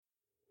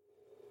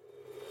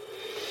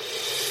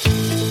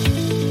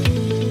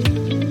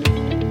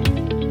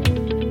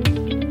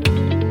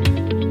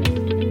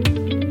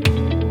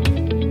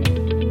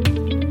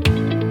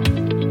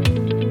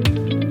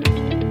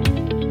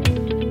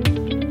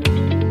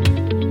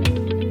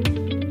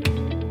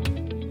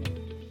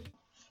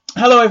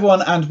Hello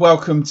everyone and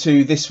welcome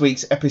to this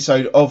week's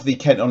episode of the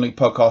Kent On League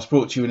podcast,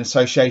 brought to you in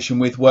association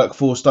with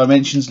Workforce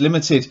Dimensions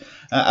Limited.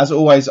 As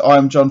always,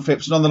 I'm John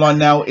Phipps, and on the line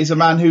now is a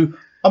man who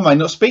I may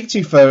not speak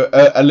to for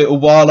a little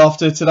while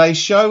after today's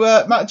show.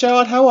 Matt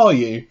Gerard, how are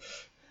you?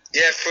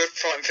 Yeah,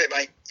 fighting fit,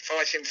 mate.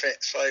 Fighting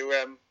fit. So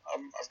I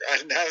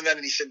haven't had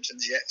any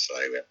symptoms yet, so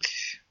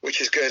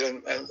which is good.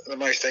 And the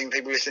most thing,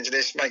 people listening to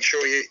this, make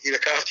sure you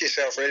look after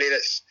yourself. Really,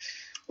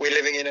 we're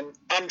living in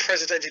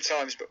unprecedented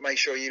times, but make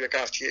sure you look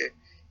after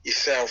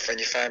yourself and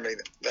your family.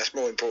 That's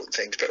more important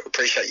things. But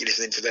appreciate you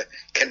listening to the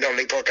Kent On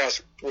League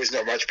podcast. There's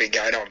not much been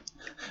going on.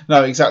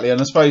 No, exactly.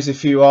 And I suppose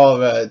if you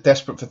are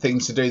desperate for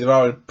things to do, there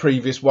are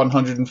previous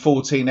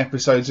 114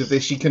 episodes of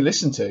this you can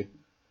listen to.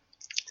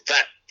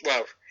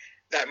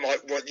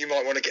 You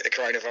might want to get the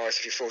coronavirus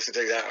if you're forced to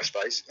do that, I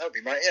suppose. That would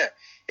be, mate, yeah.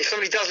 If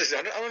somebody does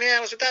listen, how many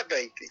hours would that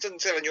be? It doesn't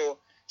tell on your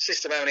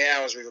system how many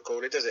hours we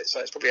recorded, does it? So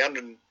it's probably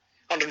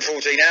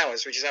 114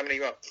 hours, which is how many,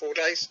 4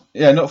 days?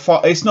 Yeah, not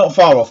far. It's not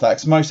far off that,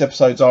 because most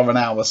episodes are an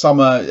hour.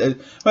 Some are,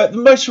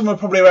 most of them are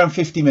probably around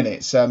 50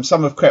 minutes. Some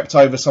have crept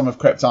over, some have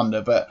crept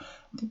under, but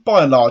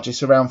by and large,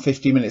 it's around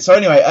 50 minutes. So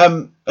anyway,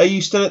 are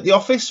you still at the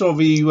office, or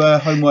are you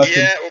home working?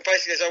 Yeah, well,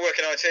 basically, as I work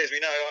in IT, as we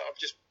know,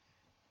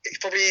 it's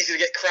probably easier to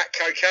get crack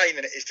cocaine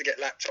than it is to get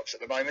laptops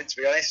at the moment,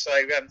 to be honest. So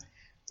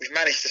we've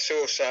managed to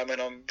source some,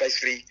 and I'm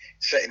basically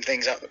setting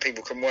things up that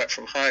people can work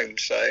from home.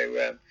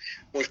 So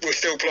we're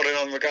still plodding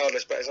on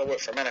regardless, but as I work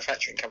for a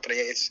manufacturing company,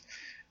 it's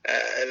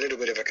a little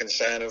bit of a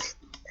concern of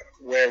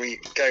where we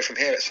go from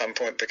here at some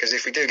point, because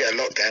if we do get a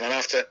lockdown, and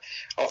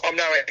I'm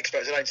no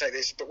expert, so I don't take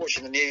this, but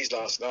watching the news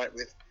last night,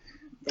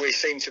 we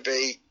seem to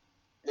be,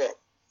 a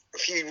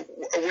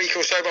week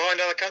or so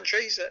behind other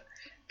countries.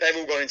 They've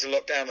all gone into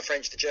lockdown, the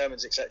French, the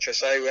Germans, etc.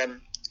 So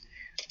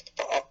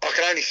I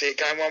can only see it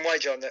going one way,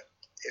 John, that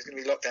it's going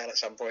to be locked down at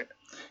some point.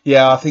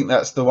 Yeah, I think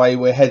that's the way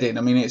we're heading.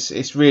 I mean,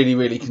 it's really,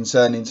 really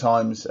concerning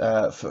times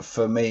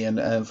for me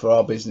and for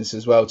our business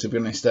as well, to be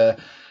honest.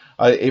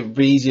 It would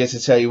be easier to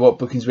tell you what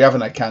bookings we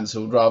haven't had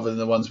cancelled rather than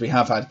the ones we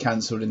have had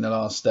cancelled in the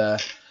last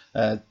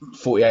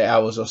 48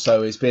 hours or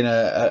so. It's been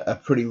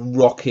a pretty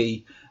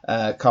rocky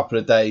couple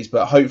of days,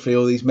 but hopefully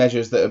all these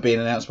measures that are being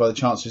announced by the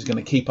Chancellor is going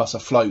to keep us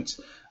afloat.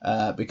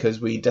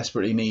 Because we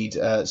desperately need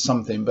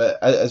something.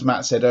 But as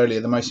Matt said earlier,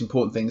 the most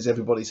important thing is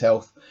everybody's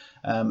health,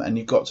 and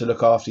you've got to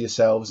look after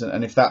yourselves.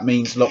 And if that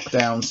means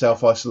lockdown,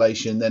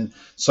 self-isolation, then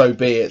so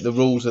be it. The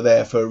rules are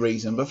there for a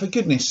reason. But for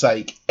goodness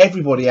sake,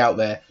 everybody out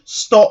there,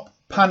 stop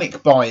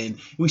panic buying.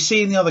 We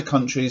see in the other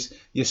countries,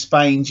 your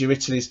Spains, your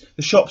Italies,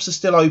 the shops are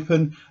still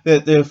open,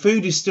 the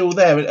food is still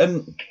there,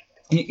 and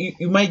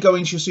you may go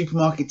into your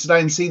supermarket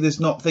today and see there's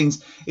not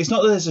things. It's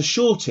not that there's a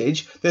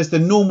shortage. There's the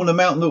normal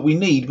amount that we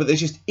need, but there's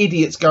just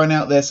idiots going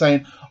out there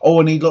saying,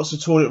 "Oh, I need lots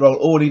of toilet roll.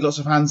 Oh, I need lots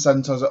of hand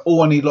sanitizer.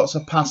 Oh, I need lots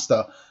of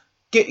pasta."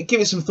 Give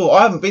it some thought.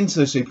 I haven't been to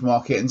the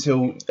supermarket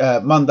until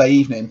Monday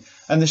evening,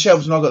 and the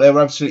shelves when I got there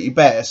were absolutely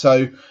bare.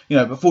 So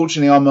but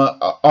fortunately,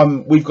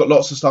 we've got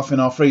lots of stuff in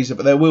our freezer.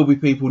 But there will be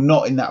people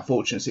not in that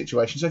fortunate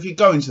situation. So if you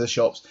go into the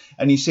shops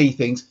and you see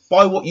things,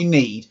 buy what you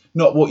need,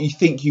 not what you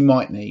think you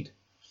might need.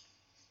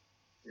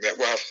 Yeah,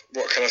 well,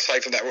 what can I say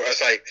from that? What I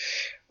say,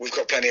 we've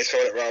got plenty of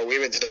toilet roll.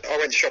 I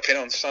went shopping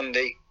on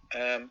Sunday,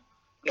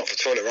 not for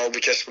toilet roll,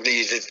 we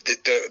used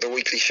the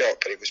weekly shop,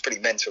 but it was pretty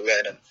mental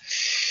then. And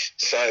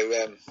so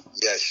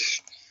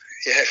it's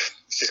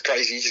just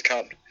crazy. You just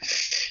can't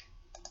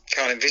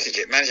envisage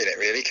it, imagine it,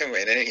 really, can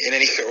we? In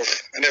any sort of,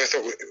 I never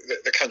thought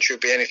that the country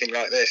would be anything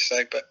like this.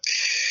 So, but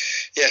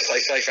yeah, stay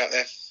safe out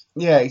there.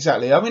 Yeah,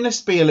 exactly. I mean,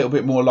 let's be a little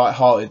bit more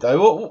light-hearted,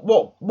 though.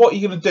 What are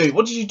you going to do?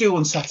 What did you do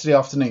on Saturday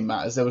afternoon,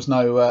 Matt? As there was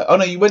no...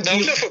 you went to... No, I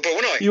was at football,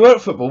 wasn't I? You were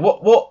at football.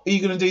 What are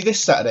you going to do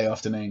this Saturday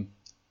afternoon?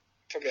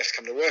 Probably have to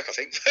come to work, I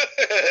think.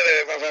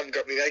 I haven't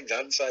got anything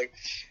done, so I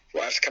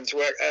have to come to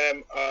work.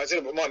 I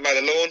might mow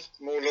the lawn.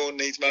 More lawn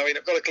needs mowing.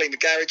 I've got to clean the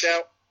garage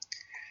out.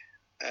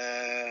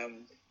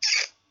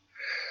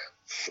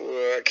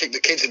 Keep the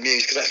kids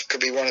amused, because that could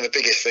be one of the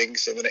biggest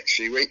things in the next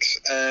few weeks.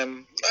 I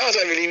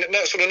don't really know.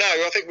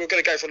 I think we're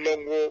going to go for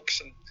long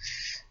walks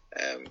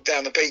and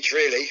down the beach,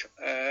 really.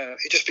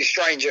 It'd just be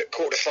strange at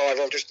 4:45.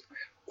 I'll just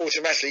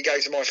automatically go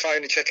to my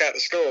phone and check out the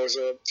scores.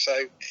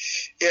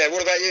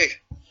 What about you?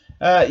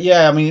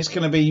 I mean, it's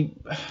going to be...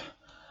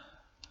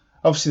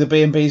 Obviously, the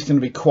B&B is going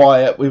to be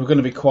quiet. We were going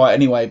to be quiet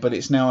anyway, but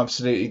it's now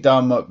absolutely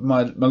done.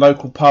 My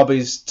local pub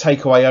is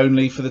takeaway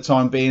only for the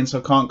time being, so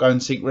I can't go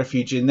and seek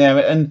refuge in there.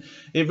 And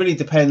it really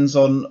depends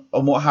on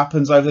what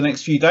happens over the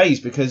next few days,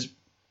 because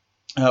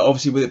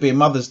obviously, with it being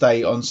Mother's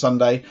Day on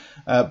Sunday,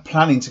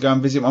 planning to go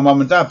and visit my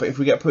mum and dad. But if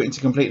we get put into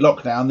complete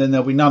lockdown, then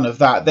there'll be none of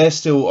that. They're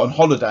still on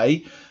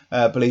holiday,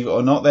 believe it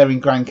or not. They're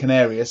in Gran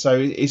Canaria, so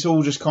it's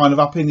all just kind of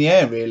up in the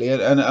air, really.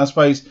 And I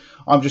suppose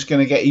I'm just going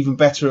to get even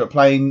better at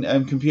playing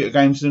computer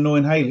games and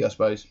annoying Haley, I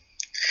suppose.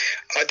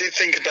 I did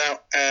think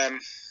about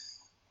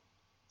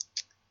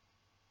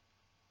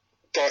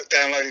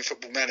downloading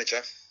Football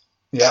Manager.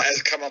 Yeah. That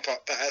has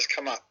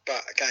come up,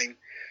 but again,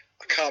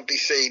 I can't be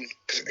seen,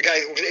 because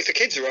again, if the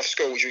kids are off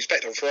school, which you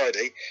expect on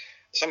Friday,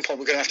 some point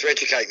we're going to have to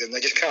educate them. They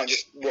just can't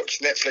just watch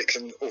Netflix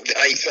and all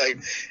day. So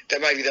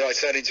then maybe that I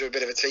turn into a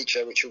bit of a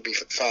teacher, which will be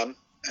fun.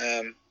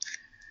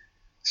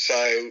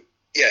 So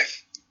yeah,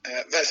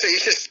 that's it.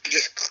 It's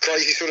just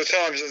crazy sort of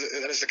times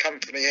as the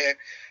company here.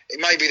 It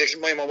may be that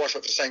me and my wife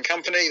work for the same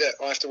company, that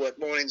I have to work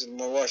mornings and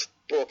my wife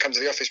comes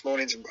to the office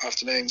mornings and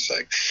afternoons. So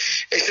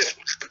it's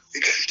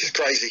just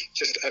crazy,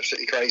 just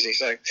absolutely crazy.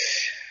 So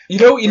you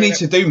know what you need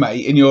to do,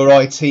 mate, in your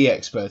IT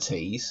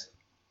expertise?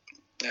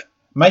 Yeah.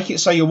 Make it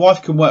so your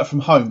wife can work from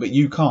home, but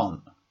you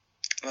can't.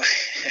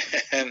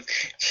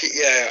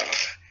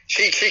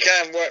 She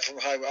can work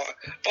from home.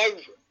 I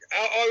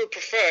would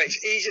prefer.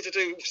 It's easier to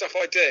do stuff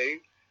I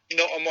do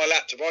not on my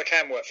laptop. I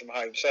can work from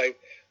home, so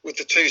with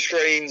the two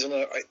screens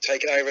and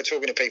taking over,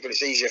 talking to people,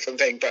 it's easier for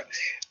me. But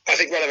I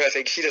think one of her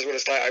things, she doesn't want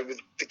to stay at home with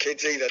the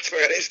kids either, to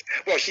be honest.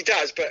 Well, she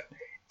does, but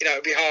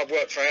it'd be hard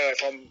work for her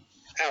if I'm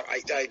out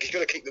 8 days, because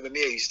you've got to keep them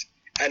amused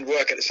and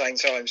work at the same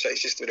time. So it's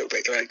just a little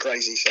bit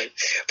crazy. So,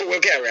 but we'll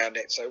get around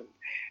it. So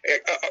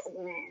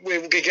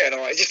we'll get an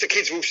eye. It's just the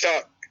kids will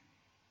start.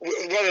 One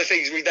of the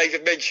things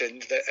they've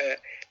mentioned that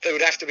there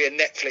would have to be a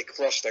Netflix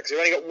roster, because we've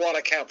only got one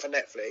account for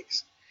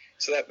Netflix.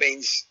 So that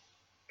means,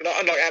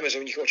 unlike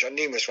Amazon, you can watch it on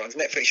numerous ones.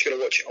 Netflix, you've got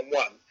to watch it on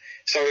one.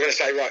 So we're going to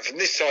say, right, from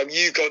this time,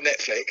 you've got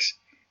Netflix,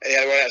 and the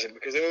other one hasn't,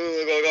 because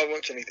I can't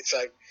watch anything.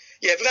 So,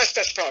 yeah, but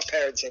that's part of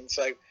parenting.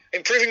 So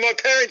improving my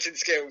parenting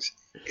skills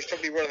is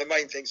probably one of the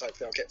main things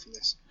hopefully I'll get from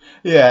this.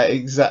 Yeah,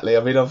 exactly.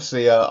 I mean,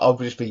 obviously, I'll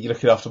just be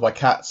looking after my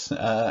cats,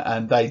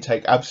 and they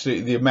take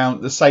absolutely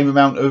the same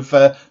amount of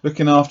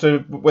looking after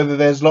whether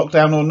there's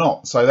lockdown or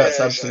not. So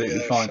that's absolutely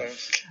fine. So.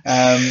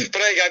 But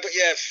there you go. But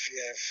yeah,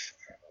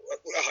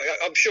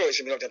 I'm sure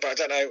it's going to be lockdown, but I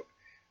don't know.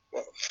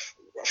 Well,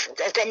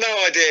 I've got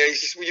no idea.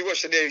 It's just when you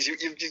watch the news,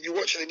 you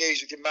watch the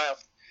news with your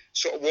mouth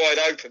sort of wide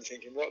open,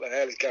 thinking, "What the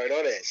hell is going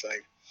on here?" So.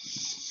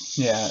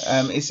 Yeah,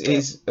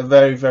 it's a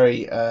very,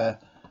 very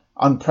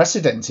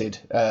unprecedented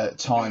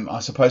time, I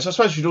suppose. I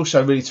suppose we should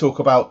also really talk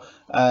about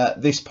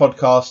this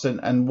podcast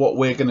and what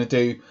we're going to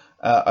do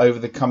over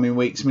the coming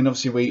weeks. I mean,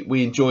 obviously,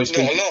 we enjoy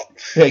speaking. Not a lot.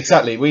 Yeah,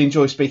 exactly. We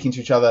enjoy speaking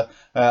to each other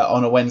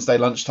on a Wednesday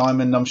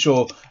lunchtime, and I'm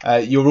sure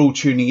you're all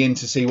tuning in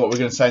to see what we're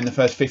going to say in the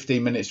first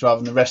 15 minutes rather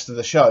than the rest of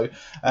the show.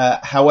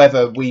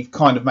 However, we've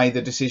kind of made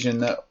the decision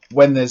that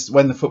when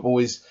the football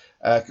is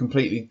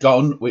completely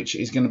gone, which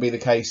is going to be the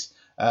case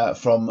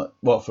from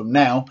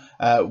now,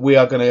 we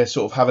are going to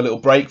sort of have a little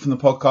break from the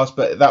podcast,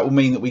 but that will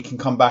mean that we can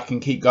come back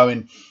and keep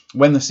going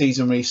when the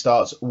season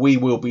restarts. We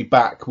will be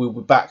back. We'll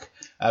be back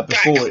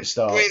before it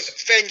starts.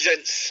 With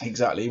vengeance.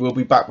 Exactly. We'll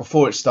be back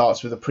before it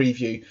starts with a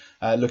preview,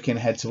 looking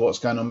ahead to what's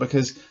going on,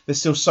 because there's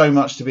still so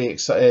much to be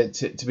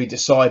to be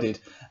decided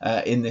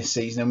in this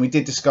season. And we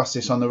did discuss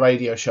this on the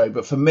radio show.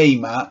 But for me,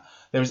 Matt,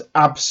 there is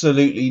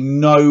absolutely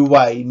no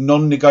way,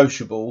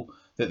 non-negotiable,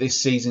 that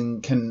this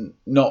season can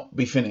not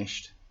be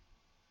finished.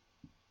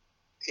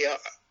 Yeah,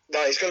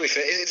 no, it's got to be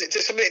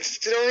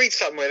finished. Did I read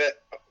somewhere that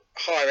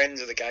higher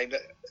ends of the game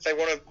that they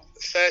want a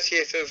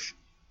 30th of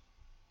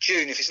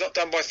June? If it's not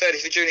done by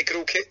 30th of June, it could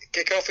all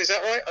kick off. Is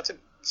that right?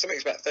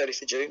 Something's about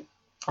 30th of June.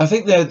 I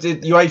think the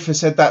UEFA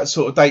said that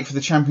sort of date for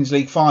the Champions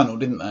League final,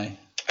 didn't they?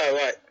 Oh,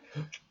 right.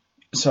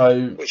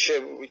 So, But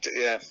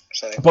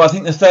I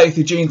think the 30th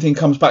of June thing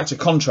comes back to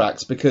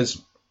contracts,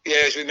 because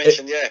as we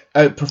mentioned,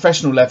 at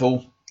professional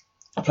level,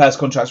 players'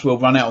 contracts will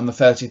run out on the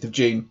 30th of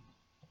June.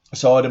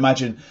 So I'd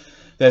imagine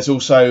there's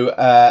also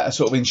a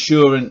sort of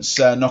insurance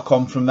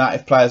knock-on from that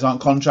if players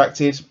aren't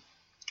contracted,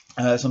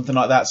 something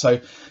like that.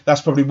 So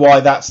that's probably why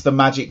that's the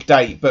magic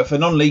date. But for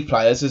non-league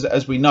players,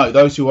 as we know,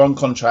 those who are on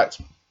contract,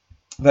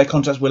 their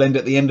contracts will end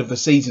at the end of the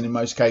season in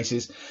most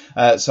cases.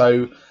 I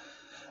suppose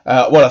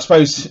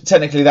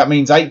technically that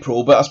means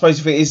April, but I suppose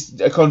if it is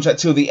a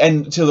contract till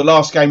the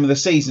last game of the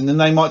season, then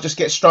they might just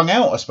get strung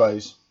out, I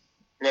suppose.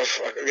 Well,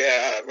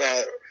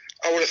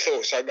 I would have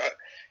thought so. But,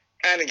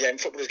 and again,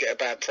 footballers get a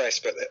bad press,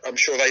 but I'm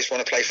sure they just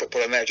want to play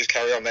football and they'll just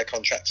carry on their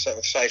contract, sort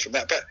of safe from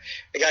that. But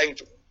again,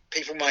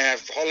 people may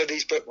have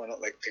holidays booked, well,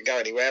 not they can go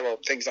anywhere or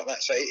things like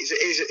that. So it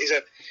is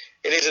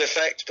an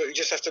effect, but we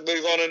just have to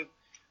move on, and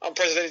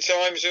unprecedented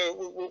times,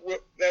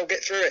 they'll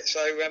get through it.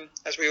 So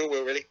as we all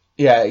will, really.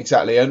 Yeah,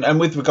 exactly. And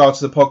with regard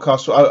to the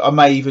podcast, I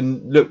may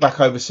even look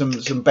back over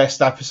some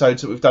best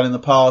episodes that we've done in the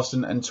past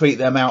and tweet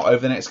them out over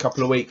the next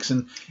couple of weeks.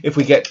 And if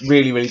we get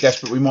really, really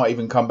desperate, we might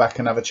even come back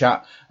and have a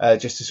chat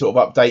just to sort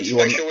of update you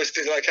on. Make sure we're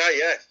still okay,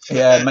 yeah.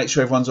 Yeah, make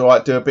sure everyone's all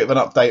right. Do a bit of an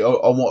update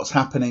on what's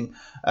happening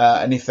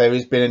and if there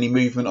has been any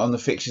movement on the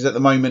fixtures at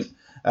the moment.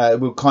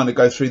 We'll kind of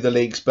go through the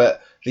leagues,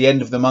 but the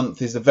end of the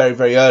month is the very,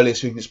 very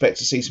earliest we can expect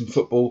to see some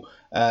football.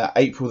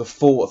 April the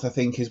 4th, I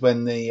think, is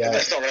when the...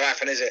 that's not going to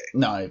happen, is it?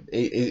 No,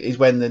 is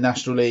when the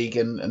National League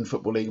and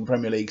Football League and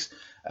Premier League's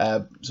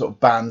sort of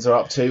bans are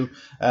up to.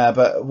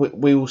 But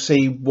we will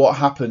see what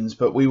happens.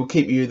 But we will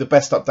keep you the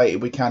best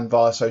updated we can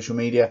via social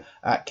media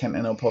at Kent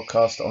NL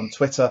Podcast on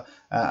Twitter.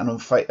 And on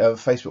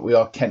Facebook, we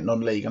are Kent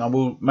Non-League. And I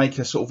will make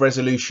a sort of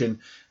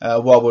resolution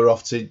while we're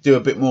off to do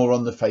a bit more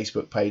on the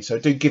Facebook page. So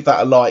do give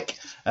that a like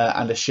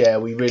and a share.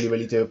 We really,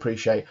 really do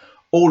appreciate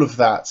all of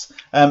that.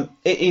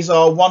 It is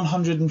our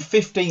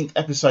 115th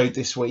episode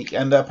this week,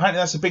 and apparently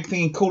that's a big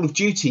thing in Call of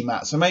Duty,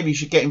 Matt, so maybe you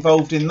should get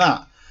involved in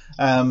that.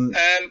 Never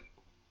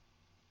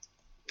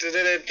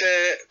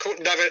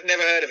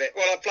heard of it.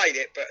 Well, I've played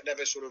it, but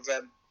never sort of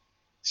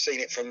seen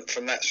it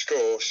from that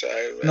score.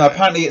 So no,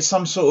 apparently it's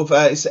some sort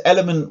of it's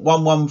Element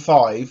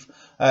 115.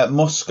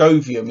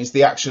 Moscovium is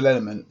the actual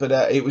element, but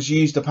it was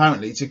used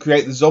apparently to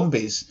create the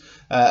zombies.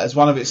 As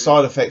one of its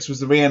side effects was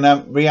the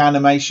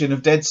reanimation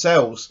of dead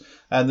cells,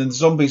 and then the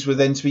zombies were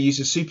then to be used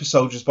as super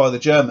soldiers by the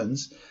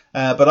Germans.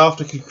 But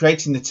after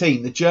creating the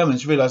team, the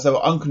Germans realised they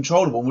were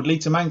uncontrollable and would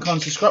lead to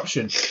mankind's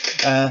destruction.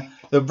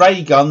 The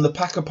ray gun, the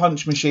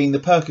Pack-a-Punch machine, the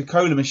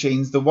Perca-Cola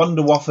machines, the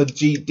Wunderwaffe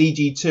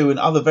DG2 and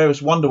other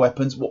various wonder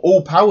weapons were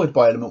all powered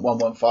by Element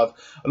 115.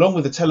 Along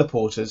with the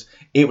teleporters,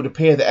 it would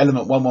appear that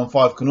Element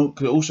 115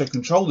 could also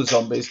control the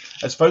zombies,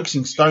 as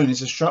Focusing Stone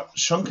is a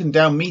shrunken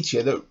down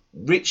meteor that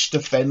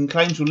Richthofen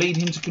claims will lead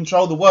him to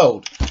control the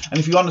world. And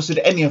if you understood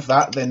any of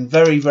that, then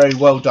very, very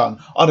well done.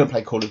 I don't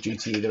play Call of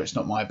Duty either, it's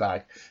not my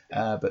bag.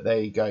 But there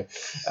you go.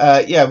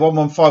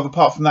 115,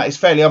 apart from that, is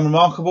fairly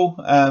unremarkable.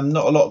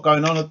 Not a lot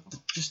going on. I'll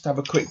just have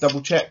a quick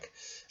double check.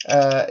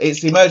 It's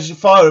the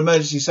fire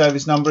emergency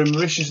service number in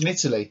Mauritius and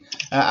Italy,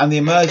 and the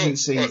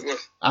emergency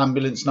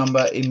ambulance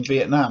number in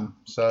Vietnam.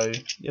 So,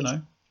 you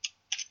know.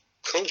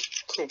 Cool.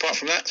 Apart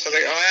from that, so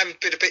I am a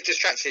bit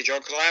distracted here, John,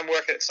 because I am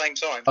working at the same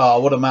time.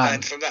 Oh, what a man!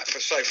 And from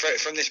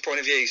this point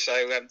of view,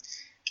 115,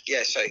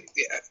 yeah.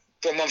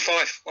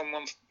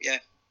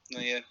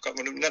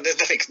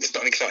 There's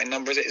not an exciting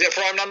number, is it? Is it a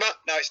prime number?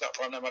 No, it's not a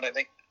prime number, I don't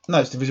think. No,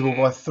 it's divisible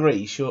by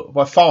 3, sure.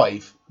 By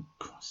 5.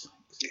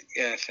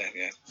 Yeah,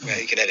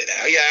 you can edit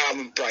that. Yeah,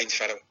 I'm a brains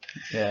faddle.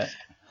 Yeah.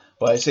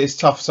 Well, it's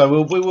tough,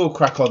 so we will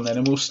crack on then,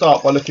 and we'll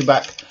start by looking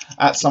back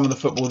at some of the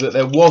football that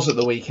there was at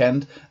the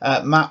weekend.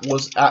 Matt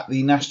was at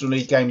the National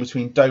League game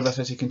between Dover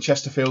Athletic and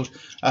Chesterfield,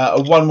 a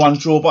 1-1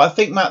 draw. But I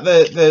think, Matt,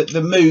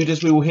 the mood,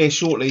 as we will hear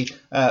shortly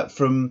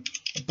from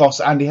boss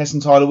Andy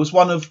Hessenthaler, was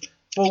one of,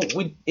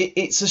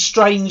 it's a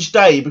strange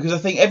day, because I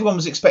think everyone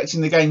was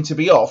expecting the game to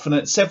be off,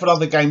 and several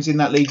other games in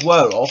that league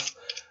were off,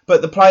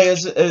 but the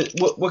players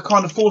were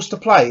kind of forced to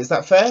play. Is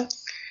that fair?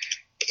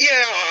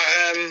 Yeah,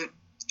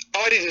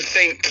 I didn't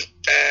think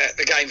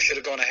the game should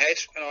have gone ahead.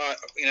 And I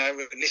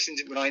listened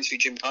when I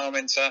interviewed Jim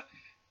Parmenter.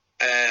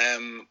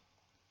 I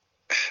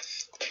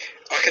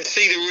can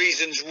see the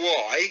reasons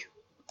why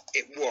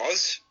it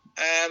was,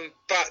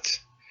 but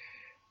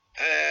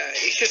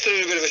it's just a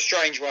little bit of a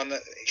strange one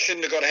that it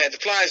shouldn't have gone ahead. The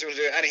players would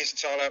do it. Andy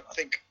Hessenthaler, I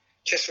think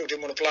Chesterfield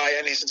didn't want to play.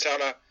 Andy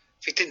Hessenthaler,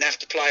 if he didn't have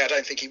to play, I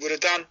don't think he would have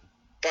done.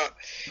 But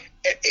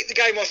the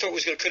game I thought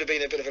could have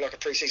been a bit of a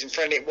pre-season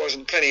friendly. It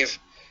wasn't. Plenty of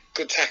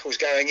good tackles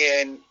going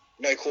in.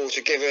 No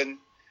quarter given.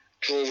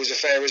 Draw was a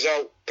fair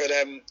result, but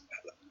I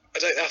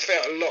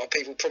felt a lot of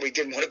people probably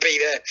didn't want to be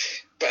there,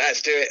 but had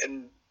to do it,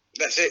 and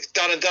that's it.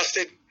 Done and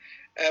dusted.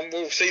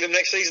 We'll see them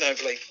next season,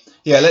 hopefully.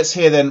 Yeah, let's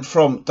hear then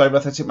from Dover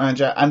Athletic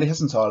manager Andy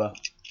Hessenthaler.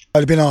 It'd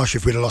have been harsh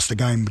if we'd have lost the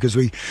game, because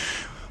I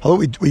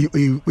thought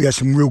we had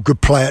some real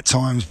good play at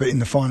times, but in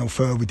the final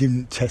third we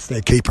didn't test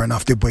their keeper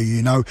enough, did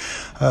we?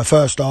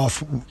 First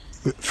half,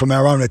 from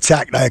our own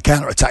attack, they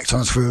counter-attacked on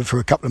us for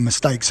a couple of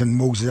mistakes, and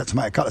Wolves had to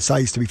make a couple of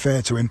saves, to be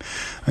fair to him,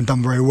 and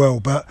done very well.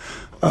 But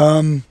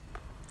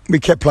we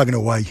kept plugging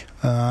away.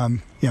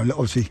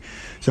 Obviously,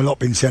 there's a lot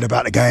been said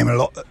about the game, a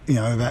lot,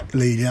 about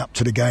leading up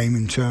to the game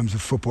in terms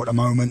of football at the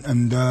moment,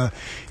 and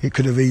it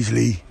could have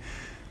easily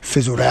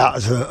fizzled out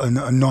as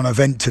a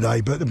non-event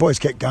today, but the boys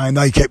kept going,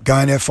 they kept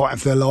going, they're fighting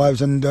for their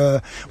lives, and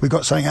we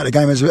got something out of the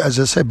game, as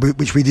I said,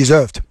 which we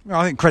deserved.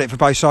 I think credit for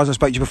both sides. I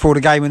spoke to you before the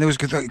game, and it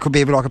could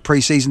be a bit like a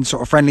pre-season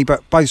sort of friendly,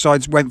 but both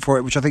sides went for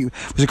it, which I think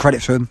was a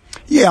credit to them.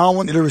 Yeah, I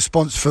wanted a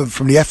response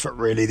from the effort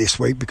really this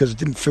week, because I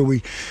didn't feel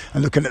and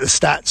looking at the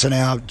stats and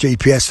our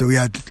GPS that we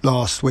had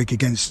last week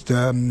against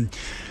the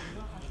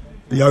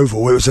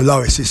Oval, it was the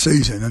lowest this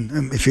season,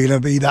 and if you're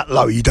going to be that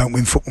low, you don't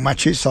win football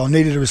matches. So I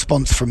needed a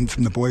response from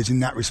the boys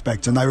in that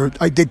respect, and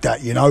they did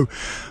that.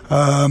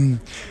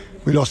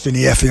 We lost in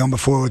the FE on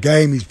before the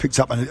game. He's picked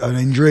up an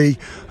injury,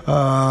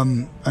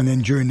 and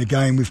then during the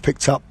game we've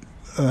picked up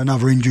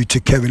another injury to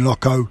Kevin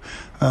Locko,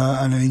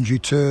 and an injury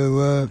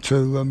to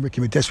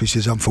Ricky Modeste, which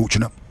is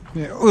unfortunate.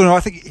 Yeah, I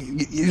think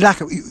you lack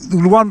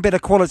one bit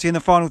of quality in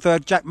the final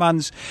third. Jack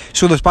Munns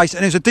saw the space,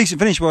 and it was a decent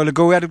finish by Le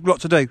Goal. We had a lot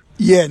to do.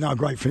 Yeah,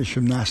 great finish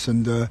from Nas,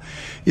 and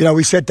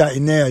we said that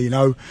in there.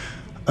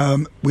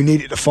 We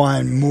needed to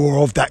find more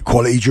of that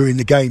quality during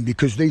the game,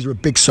 because these are a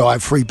big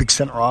side, 3 big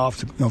centre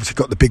halves. Obviously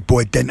got the big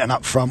boy Denton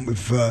up front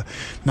with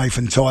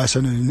Nathan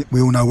Tyson, and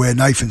we all know where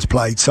Nathan's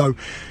played. So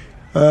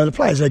the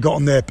players they got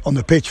on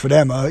the pitch for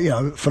them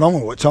are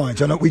phenomenal at times,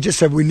 and we just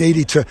said we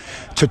needed to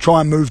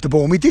try and move the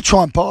ball, and we did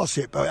try and pass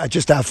it, but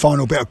just our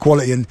final bit of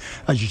quality, and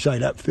as you say,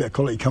 that bit of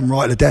quality come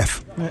right to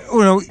death.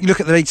 You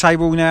look at the league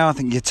table now. I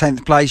think you're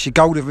 10th place, your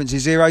goal difference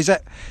is 0. Is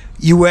that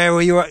you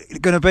where you're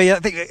going to be? I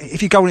think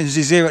if your goal difference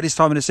is 0 at this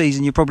time of the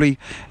season, you probably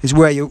is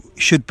where you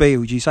should be.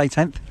 Would you say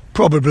 10th?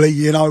 Probably,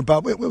 you know,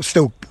 but we'll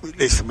still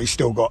listen. We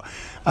still got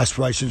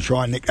aspirations to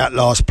try and nick that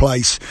last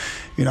place.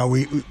 You know,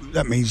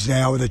 that means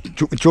now the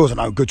draws are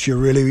no good to you,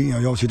 really. You know,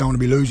 you obviously don't want to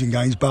be losing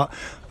games, but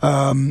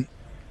we've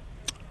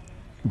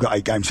got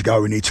 8 games to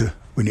go. We need to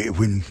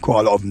win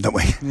quite a lot of them, don't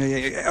we?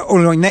 Yeah. All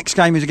in all, next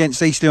game is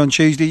against Eastleigh on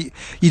Tuesday.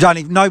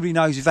 Nobody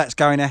knows if that's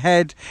going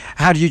ahead.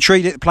 How do you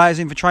treat it? The players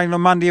in for training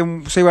on Monday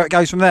and see where it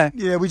goes from there.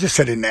 Yeah, we just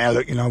said it now.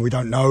 Look, you know, we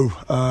don't know.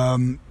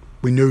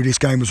 We knew this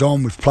game was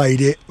on. We've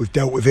played it. We've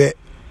dealt with it.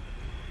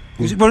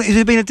 Has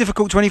it been a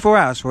difficult 24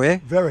 hours for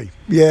you? Very.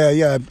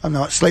 Yeah. I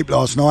know, I sleep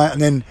last night,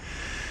 and then,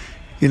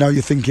 you know,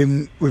 you're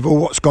thinking with all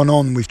what's gone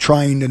on, we've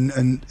trained,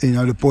 and you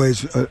know, the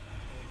boys,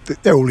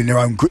 they're all in their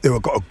own.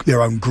 They've got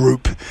their own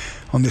group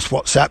on this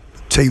WhatsApp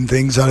team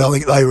thing. So I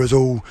think they was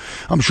all,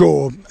 I'm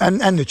sure,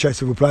 and the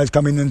Chesterfield players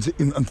come in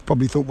and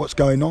probably thought, what's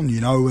going on,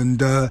 you know. And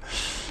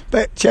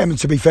but Chairman,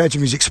 to be fair to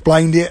him, he's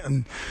explained it,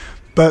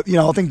 but you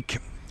know, I think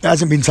it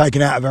hasn't been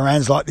taken out of our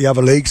hands like the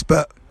other leagues,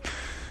 but.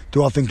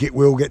 Do I think it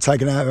will get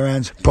taken out of our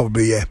hands?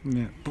 Probably, yeah.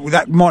 But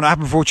that might not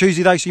happen before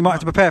Tuesday, though, so you might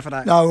have to prepare for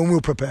that. No, and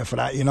we'll prepare for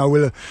that. You know,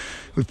 we've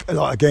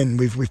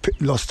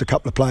lost a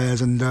couple of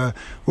players, and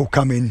we'll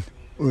come in.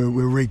 We'll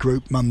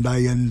regroup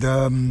Monday, and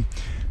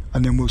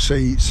then we'll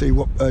see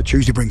what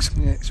Tuesday brings.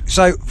 Yeah.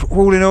 So,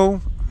 all in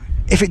all,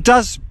 if it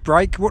does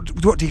break, what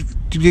do you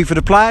do for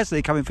the players? Do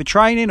they come in for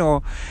training,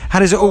 or how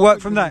does it all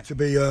work from that? To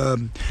be.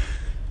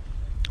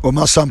 Well,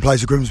 my son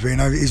plays at Grimsby,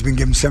 and he's been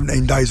given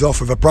 17 days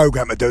off with a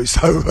programme to do.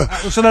 So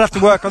they'll have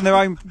to work on their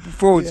own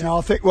forwards. Yeah,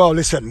 I think. Well,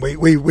 listen, we're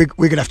going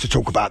to have to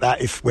talk about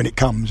that when it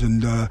comes,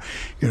 and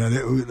you know,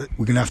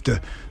 we're going to have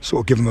to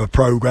sort of give them a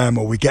programme,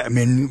 or we get them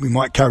in. We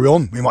might carry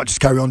on. We might just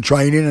carry on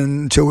training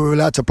until we're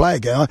allowed to play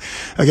again.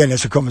 Again,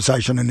 it's a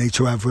conversation I need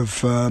to have with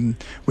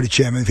the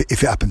chairman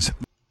if it happens.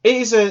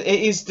 It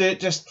is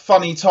just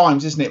funny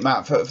times, isn't it,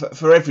 Matt,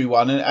 for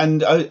everyone?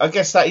 And I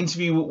guess that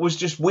interview was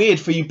just weird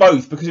for you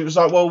both, because it was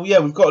like, well, yeah,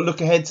 we've got to look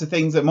ahead to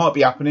things that might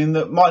be happening,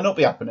 that might not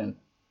be happening.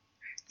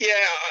 Yeah,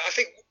 I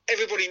think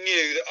everybody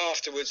knew that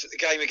afterwards that the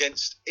game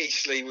against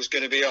Eastleigh was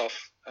going to be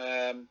off.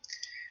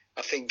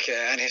 I think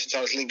Annie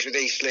Heston was linked with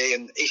Eastleigh,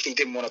 and Eastleigh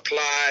didn't want to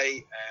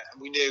play,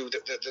 and we knew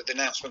that the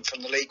announcement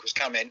from the league was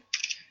coming.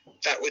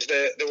 That was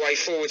the way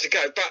forward to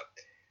go. But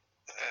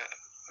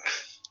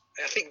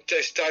I think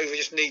Dover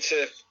just need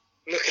to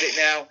look at it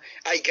now.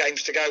 8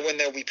 games to go when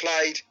they'll be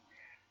played.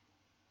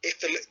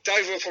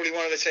 Dover are probably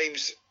one of the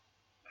teams,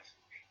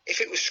 if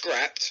it was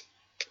scrapped,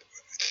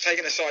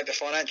 taking aside the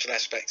financial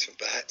aspects of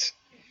that,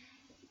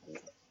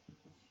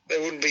 they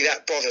wouldn't be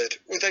that bothered.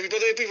 Would they be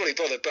bothered? They'd be really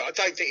bothered, but I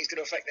don't think it's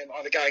going to affect them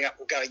either going up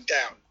or going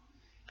down.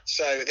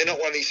 So they're not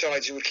one of these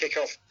sides who would kick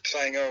off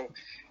saying, oh,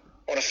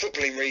 on a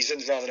footballing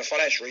reasons rather than a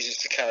financial reasons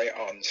to carry it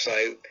on. So,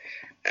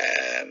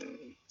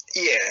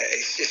 yeah,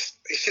 it's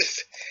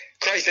just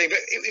crazy. But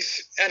it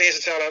was Annie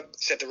Heston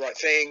said the right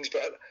things.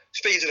 But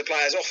speaking to the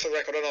players off the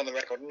record and on the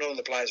record, none of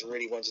the players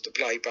really wanted to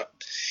play, but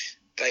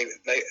they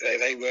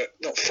were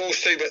not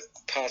forced to, but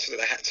part of it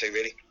they had to,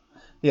 really.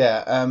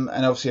 Yeah, and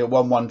obviously a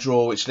 1-1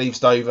 draw, which leaves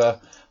Dover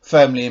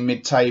firmly in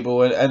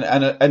mid-table,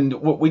 and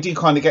we do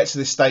kind of get to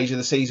this stage of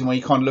the season where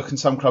you kind of look and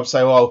some clubs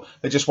say, well,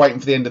 they're just waiting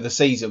for the end of the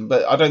season,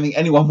 but I don't think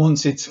anyone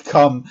wanted to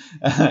come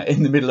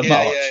in the middle of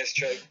March. Yeah, it's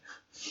true.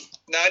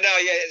 No,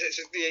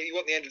 you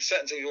want the end of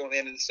certain things. You want the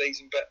end of the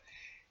season,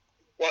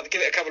 but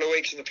give it a couple of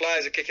weeks, and the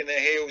players are kicking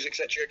their heels,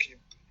 etc.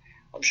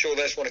 I'm sure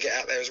they just want to get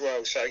out there as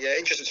well. So yeah,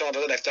 interesting time. I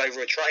don't know if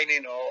Dover are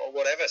training or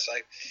whatever. So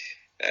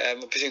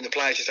I presume the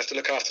players just have to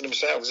look after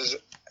themselves. As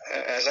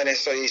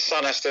his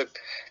son has to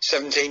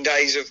 17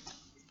 days of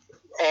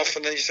off,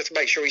 and then you just have to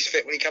make sure he's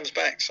fit when he comes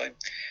back. So,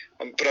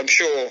 but I'm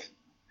sure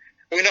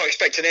we're not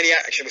expecting any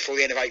action before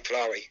the end of April,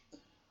 are we?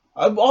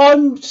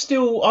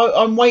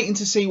 I'm waiting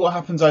to see what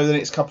happens over the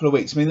next couple of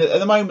weeks. I mean, at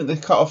the moment, the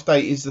cut-off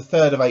date is the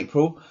 3rd of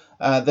April.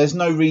 There's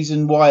no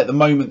reason why at the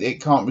moment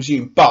it can't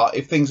resume. But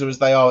if things are as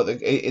they are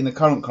in the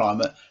current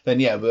climate, then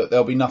yeah, but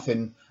there'll be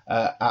nothing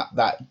at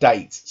that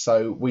date.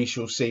 So we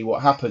shall see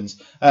what happens.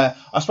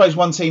 I suppose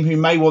one team who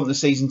may want the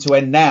season to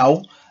end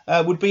now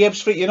would be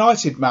Ebbsfleet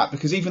United, Matt,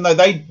 because even though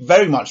they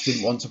very much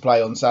didn't want to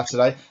play on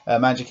Saturday,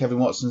 manager Kevin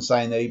Watson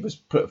saying that he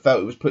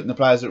felt it was putting the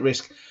players at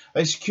risk,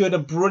 they secured a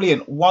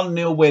brilliant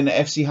 1-0 win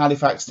at FC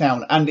Halifax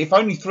Town. And if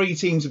only 3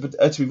 teams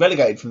are to be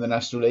relegated from the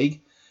National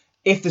League,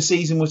 if the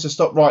season was to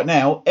stop right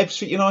now,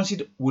 Ebbsfleet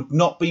United would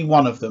not be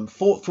one of them.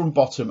 4th from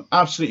bottom,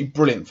 absolutely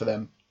brilliant for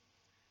them.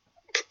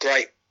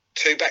 Great.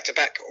 2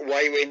 back-to-back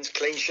away wins,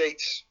 clean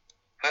sheets.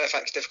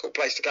 Halifax, difficult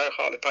place to go.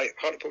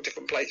 Hartlepool,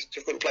 difficult place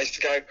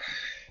to go.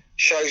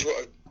 Shows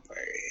what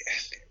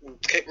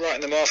keep writing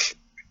them off.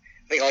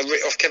 I think I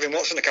wrote off Kevin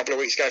Watson a couple of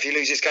weeks ago. If he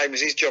loses this game,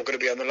 is his job going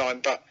to be on the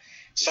line? But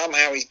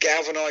somehow he's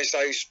galvanised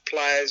those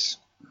players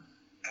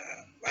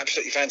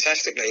absolutely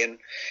fantastically. And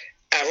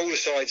out of all the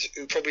sides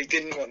who probably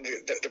didn't want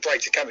the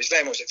break to come, it's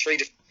them. Was it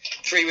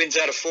 3 wins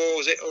out of 4?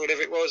 Was it, or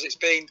whatever it was? It's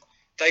been.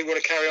 They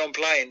want to carry on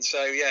playing.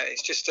 So yeah,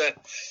 it's just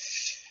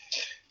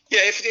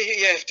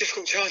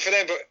difficult time for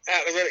them. But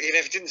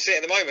if you didn't see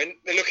it at the moment,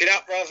 they're looking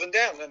up rather than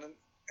down. And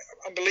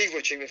unbelievable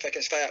achievement if they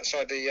can stay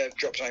outside the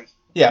drop zone.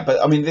 Yeah,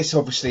 but I mean, this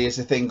obviously is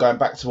the thing. Going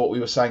back to what we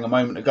were saying a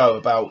moment ago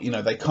about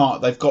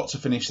they've got to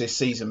finish this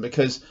season,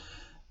 because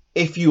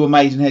if you were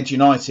Maidenhead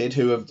United,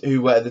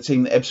 who were the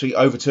team that Ebbsfleet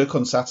overtook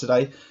on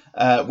Saturday,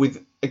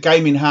 with a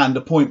game in hand,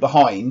 a point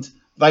behind,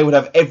 they would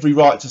have every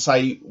right to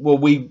say, well,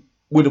 we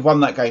would have won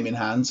that game in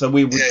hand, so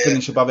we would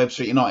finish above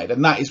Ebbsfleet United.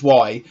 And that is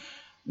why,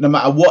 no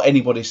matter what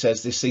anybody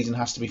says, this season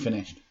has to be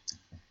finished.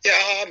 Yeah,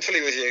 I'm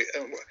fully with you.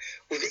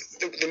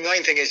 The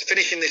main thing is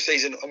finishing this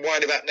season and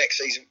worrying about next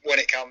season when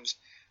it comes,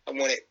 and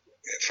when it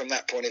from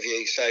that point of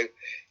view. So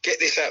get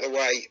this out of the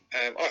way.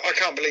 I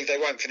can't believe they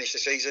won't finish the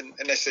season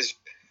unless there's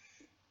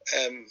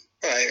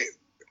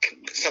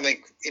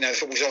something,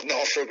 football's not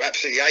off for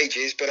absolutely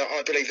ages, but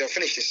I believe they'll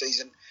finish this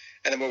season,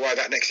 and then we'll worry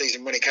about next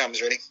season when it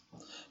comes, really.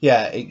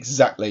 Yeah,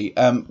 exactly.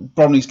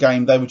 Bromley's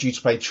game, they were due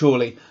to play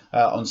Chorley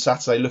on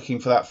Saturday, looking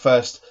for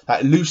that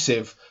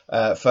elusive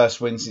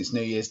first win since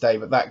New Year's Day,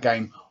 but that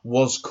game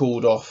was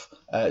called off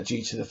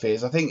due to the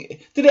fears. I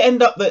think, did it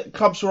end up that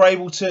clubs were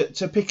able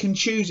to pick and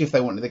choose if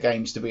they wanted the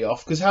games to be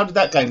off? Because how did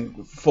that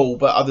game fall,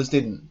 but others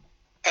didn't?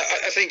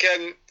 I think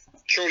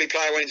Chorley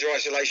player went into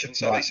isolation,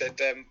 so They said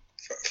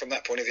from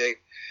that point of view.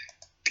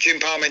 Jim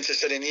Parmenter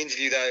said in the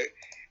interview, though,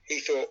 he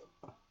thought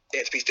he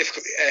had to be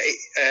difficult,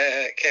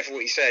 careful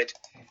what he said,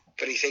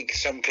 but he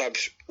thinks some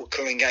clubs were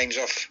calling games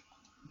off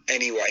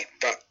anyway,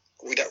 but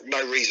we don't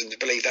no reason to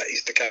believe that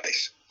is the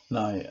case.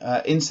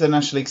 No. Into the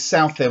National League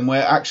South then,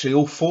 where actually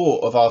all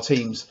four of our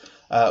teams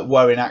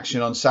were in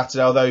action on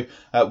Saturday, although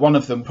one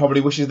of them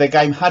probably wishes their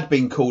game had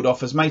been called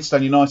off, as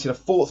Maidstone United a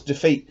fourth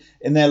defeat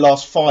in their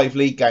last 5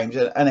 league games,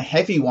 and a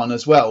heavy one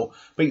as well,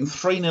 beating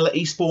 3-0 at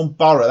Eastbourne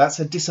Borough. That's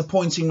a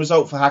disappointing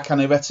result for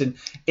Hakan Öğretmen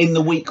in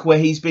the week where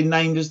he's been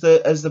named as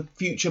the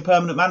future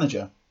permanent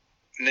manager.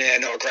 Yeah,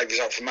 not a great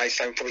result for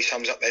Maidstone. Probably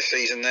sums up their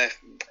season there.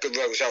 Good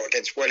result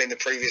against Welling the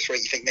previous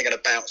week. You think they're going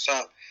to bounce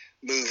up,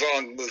 move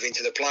on, move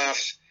into the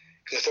playoffs.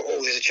 Because I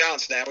thought, there's a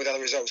chance now with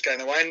other results going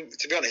their way. And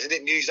to be honest, they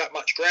didn't use that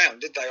much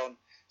ground, did they, on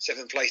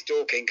 7th place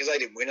Dorking? Because they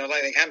didn't win. I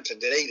don't think Hampton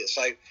did either.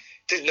 So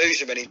didn't lose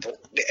them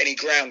any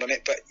ground on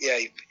it. But yeah,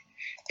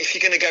 if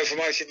you're going to go for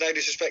most, no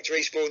disrespect to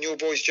Eastbourne, your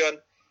boys, John,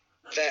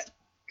 that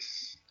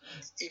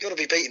you've got to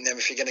be beating them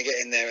if you're going to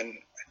get in there. And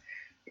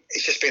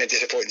it's just been a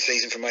disappointing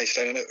season for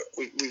Maidstone. And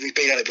we've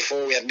been on it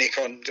before. We had Nick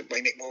on, didn't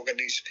we? Nick Morgan,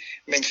 who's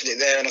mentioned it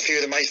there, and a few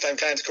of the Maidstone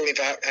fans calling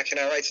for Hakan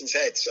Öğretmen's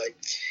head. So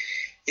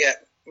yeah,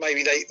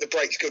 maybe the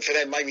break's good for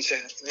them. Maybe to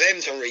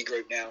them to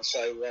regroup now. So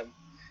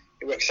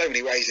it works so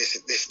many ways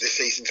this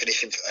season,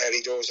 finishing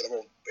early doors and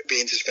all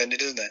being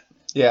suspended, isn't it?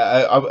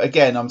 Yeah,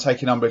 again, I'm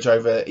taking umbrage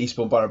over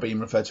Eastbourne Borough being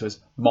referred to as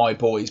my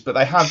boys, but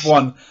they have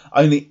won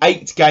only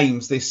 8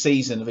 games this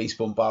season of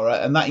Eastbourne Borough,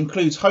 and that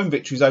includes home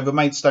victories over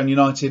Maidstone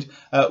United,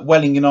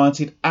 Welling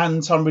United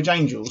and Tunbridge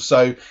Angels.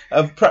 So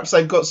perhaps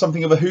they've got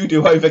something of a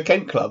hoodoo over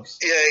Kent clubs.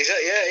 Yeah,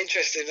 exactly. Yeah,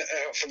 interesting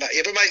from that.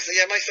 Yeah, but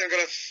Maidstone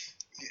got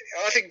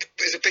I think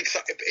it's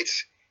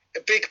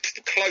a big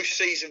close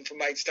season for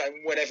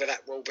Maidstone, whenever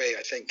that will be.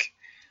 I think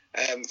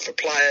for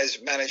players,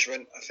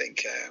 management, I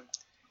think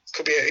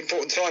could be an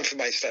important time for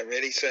Maidstone,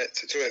 really,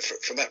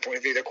 from that point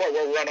of view. They're quite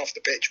well run off the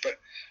pitch, but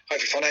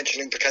hopefully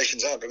financial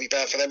implications aren't going to be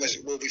bad for them as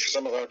it will be for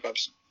some of our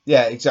clubs.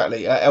 Yeah,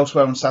 exactly.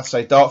 Elsewhere on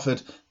Saturday,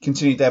 Dartford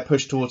continued their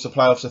push towards the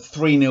playoffs, a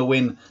 3-0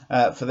 win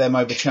for them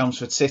over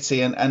Chelmsford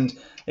City, and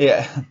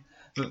yeah,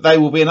 they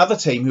will be another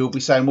team who will be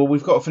saying, well,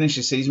 we've got to finish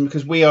this season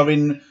because we are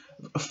in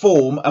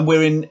form and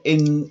we're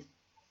in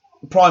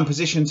prime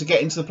position to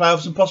get into the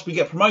playoffs and possibly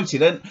get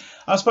promoted. And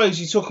I suppose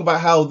you talk about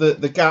how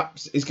the gap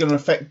is going to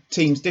affect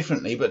teams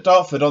differently, but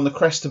Dartford, on the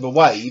crest of a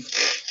wave,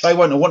 they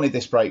won't have wanted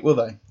this break, will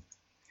they?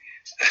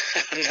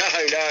 No.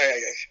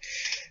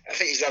 I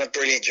think he's done a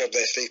brilliant job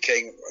there, Steve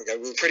King.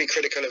 We were pretty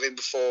critical of him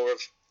before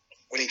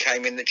when he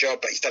came in the job,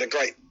 but he's done a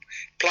great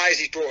players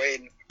he's brought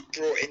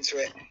into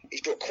it.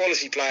 He's brought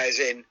quality players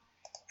in,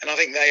 and I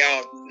think they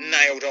are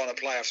nailed on a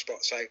playoff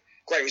spot. So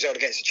great result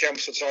against the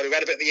Chelmsford side, who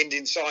had a bit of the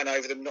Indian sign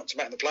over them, knocked them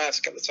out in the playoffs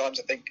a couple of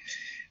times, I think,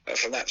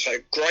 from that. So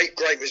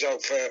great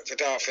result for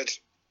Dartford.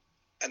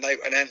 And then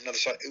another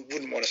side who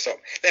wouldn't want to stop.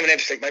 Them and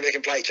Ebbsfleet, maybe they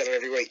can play each other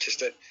every week just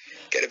to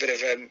get a bit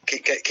of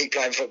keep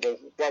playing football.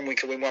 One week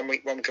can win one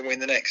week, one can win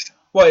the next.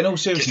 Well, in all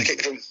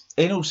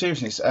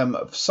seriousness,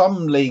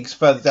 some leagues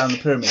further down the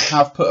pyramid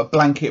have put a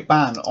blanket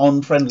ban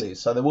on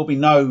friendlies, so there will be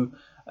no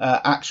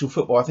actual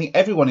football. I think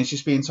everyone is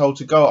just being told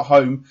to go at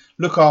home,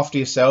 look after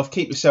yourself,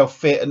 keep yourself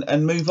fit,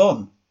 and move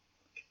on.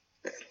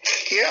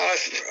 Yeah,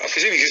 I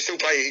presume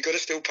you've got to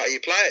still pay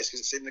your players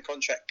because it's in the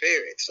contract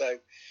period. So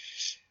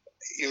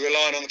you're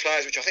relying on the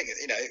players, which I think,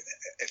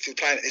 if you're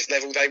playing at this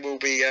level, they will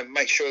be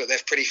make sure that they're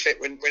pretty fit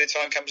when the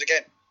time comes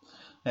again.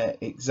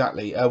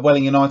 Exactly.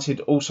 Welling United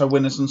also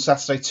winners on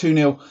Saturday,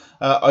 2-0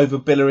 over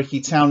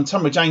Billericay Town.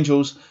 Tunbridge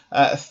Angels,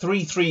 a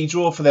 3-3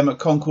 draw for them at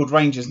Concord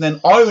Rangers. And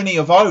then, irony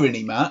of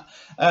irony, Matt,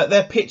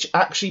 their pitch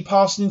actually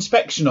passed an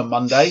inspection on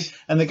Monday,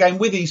 and the game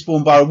with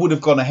Eastbourne Borough would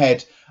have gone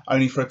ahead,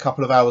 only for a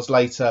couple of hours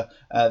later,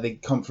 the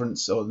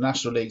conference or the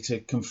National League to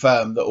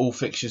confirm that all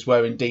fixtures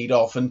were indeed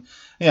off. And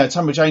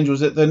Tunbridge Angels,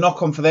 the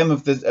knock-on for them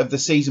of the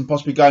season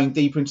possibly going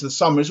deeper into the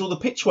summer is all the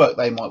pitch work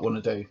they might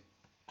want to do.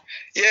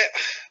 Yeah,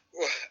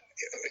 well,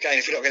 again,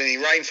 if you're not getting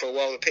any rain for a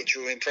while, the pitch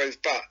will improve.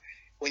 But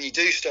when you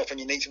do stop and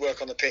you need to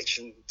work on the pitch,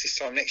 and this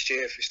time next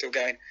year, if we're still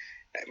going,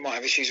 it might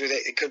have issues with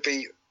it. It could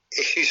be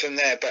issues from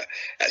there. But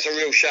that's a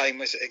real shame.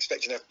 Was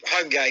expecting a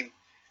home game,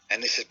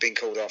 and this has been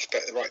called off.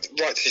 But the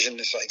right decision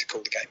is to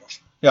call the game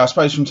off. Yeah, I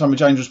suppose from Tommy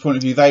Dangerous' point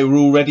of view, they were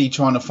already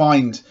trying to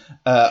find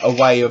a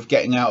way of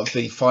getting out of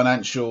the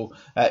financial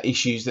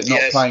issues that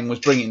not playing was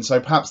bringing. So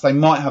perhaps they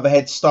might have a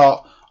head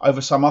start over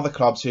some other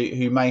clubs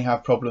who may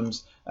have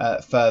problems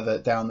further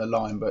down the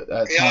line. But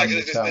time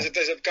will tell. There's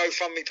a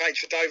GoFundMe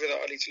page for Dover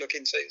that I need to look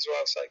into as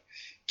well. So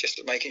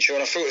just making sure.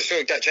 And I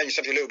thought that changed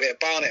something a little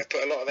bit. Barnet have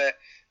put a lot of their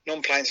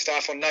non-playing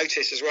staff on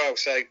notice as well.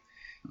 So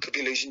could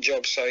be losing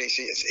jobs. So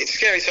it's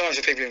scary times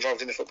for people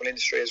involved in the football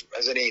industry,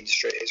 as any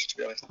industry is, to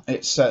be honest.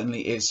 It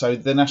certainly is. So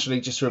the National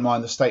League, just to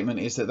remind, the statement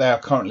is that they are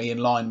currently in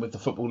line with the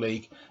Football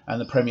League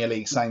and the Premier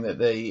League, saying that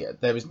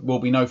there will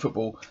be no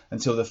football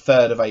until the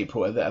 3rd of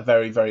April at the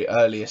very, very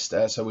earliest.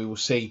 So we will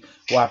see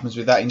what happens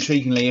with that.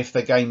 Intriguingly, if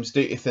the games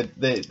do, if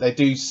they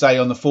do say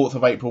on the 4th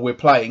of April we're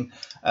playing,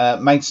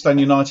 Maidstone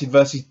United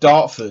versus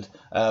Dartford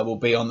will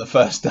be on the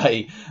first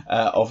day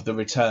of the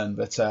return,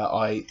 but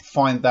I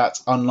find that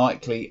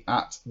unlikely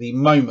at the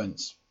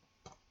moment.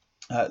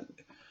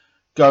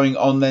 Going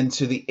on then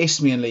to the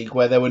Isthmian League,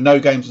 where there were no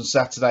games on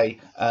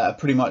Saturday,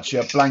 pretty much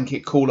a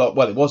blanket call off.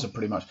 Well, it was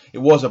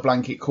a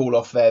blanket call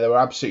off there. There were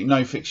absolutely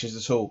no fixtures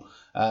at all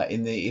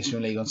in the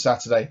Isthmian League on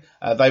Saturday.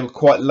 They were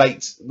quite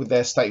late with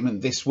their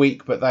statement this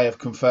week, but they have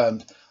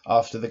confirmed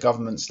after the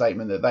government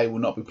statement that they will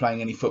not be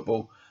playing any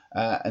football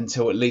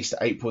until at least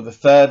April the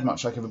 3rd,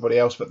 much like everybody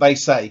else. But they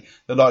say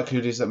the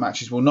likelihood is that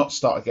matches will not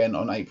start again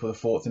on April the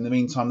 4th. In the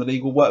meantime, the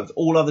league will work with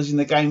all others in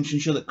the game to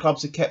ensure that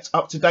clubs are kept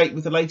up to date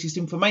with the latest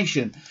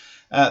information.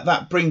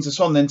 That brings us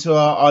on then to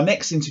our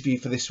next interview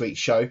for this week's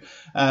show,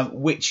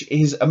 which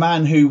is a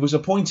man who was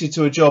appointed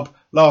to a job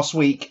last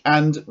week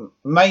and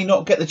may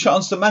not get the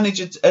chance to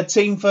manage a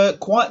team for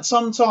quite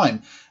some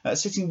time.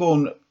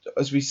 Sittingbourne,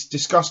 as we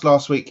discussed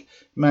last week,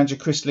 manager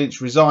Chris Lynch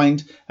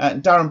resigned.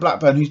 Darren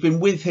Blackburn, who's been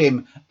with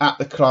him at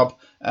the club,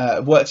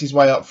 worked his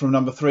way up from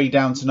number 3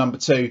 down to number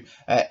 2.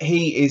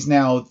 He is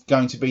now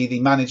going to be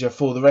the manager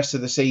for the rest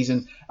of the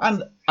season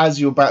and, as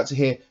you're about to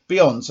hear,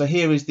 beyond. So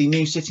here is the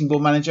new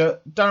Sittingbourne manager,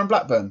 Darren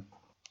Blackburn.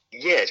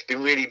 Yeah, it's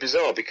been really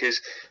bizarre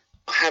because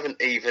I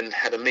haven't even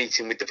had a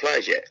meeting with the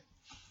players yet.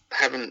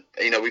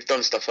 We've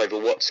done stuff over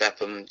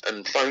WhatsApp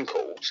and phone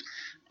calls,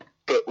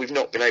 but we've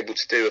not been able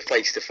to do a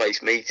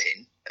face-to-face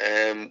meeting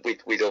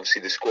with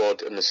obviously the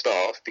squad and the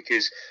staff,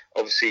 because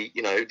obviously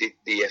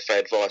the FA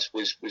advice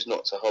was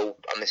not to hold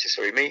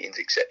unnecessary meetings,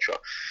 etc.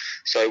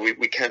 So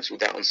we cancelled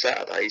that on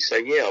Saturday. So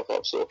yeah,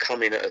 I've sort of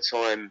come in at a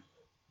time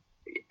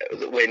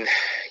when,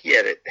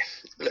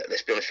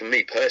 let's be honest, for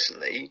me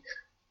personally,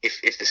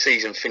 if the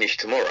season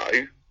finished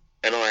tomorrow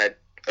and I had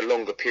a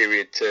longer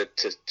period to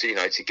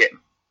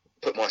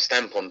put my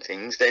stamp on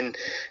things, then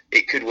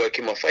it could work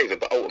in my favour.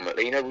 But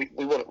ultimately,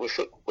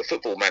 we're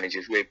football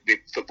managers, we're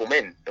football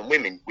men and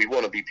women. We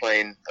want to be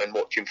playing and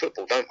watching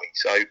football, don't we?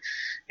 So,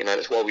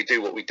 that's why we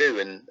do what we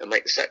do and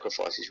make the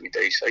sacrifices we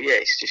do. So yeah,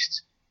 it's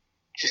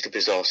just a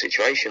bizarre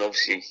situation,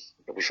 obviously,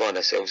 that we find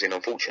ourselves in,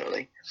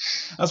 unfortunately.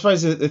 I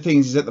suppose the thing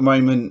is at the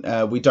moment,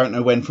 we don't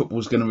know when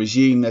football's going to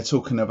resume. They're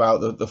talking about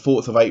the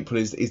 4th of April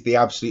is the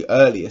absolute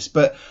earliest.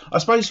 But I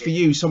suppose for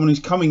you, someone who's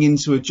coming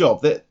into a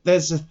job, that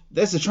there's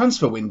a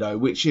transfer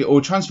window,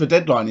 or transfer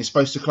deadline is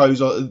supposed to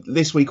close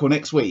this week or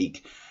next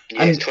week.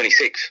 Yeah, it's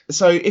 26.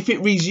 So if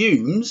it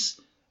resumes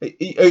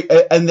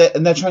and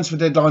their transfer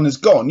deadline is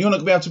gone, you're not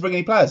going to be able to bring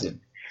any players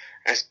in.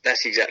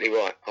 That's exactly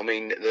right. I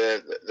mean,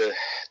 the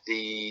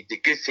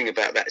good thing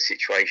about that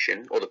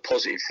situation, or the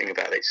positive thing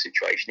about that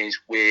situation, is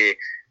we're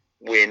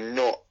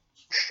not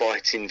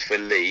fighting for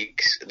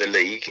the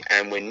league,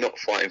 and we're not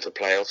fighting for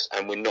playoffs,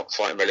 and we're not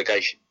fighting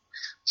relegation.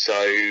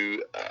 So,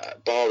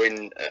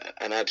 barring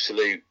an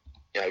absolute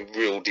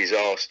real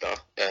disaster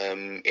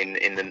in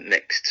the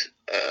next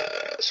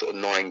sort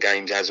of 9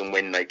 games, as and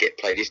when they get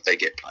played, if they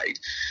get played,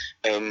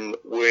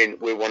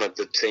 we're one of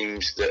the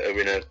teams that are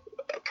in a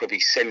probably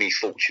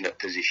semi-fortunate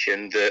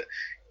position that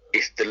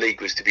if the league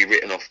was to be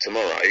written off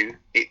tomorrow,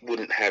 it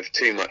wouldn't have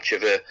too much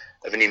of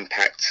an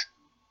impact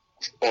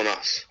on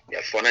us.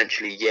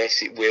 Financially,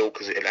 yes, it will,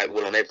 because it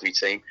will on every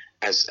team,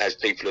 as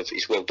people have,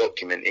 it's well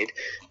documented.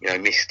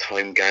 Missed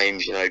home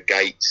games,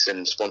 gates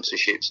and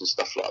sponsorships and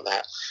stuff like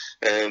that.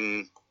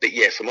 But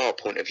yeah, from our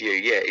point of view,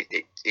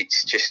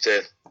 it's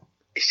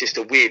just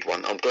a weird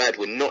one. I'm glad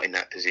we're not in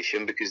that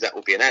position, because that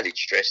will be an added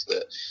stress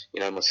that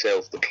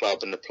myself, the club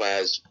and the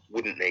players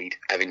wouldn't need,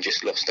 having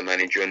just lost a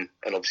manager and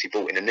obviously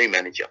brought in a new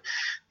manager.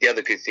 The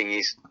other good thing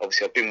is,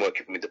 obviously, I've been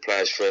working with the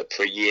players for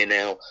a year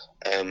now.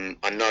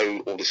 I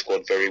know all the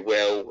squad very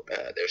well.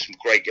 There are some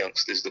great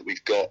youngsters that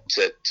we've got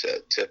to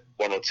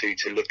one or two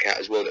to look at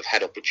as well, that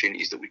have had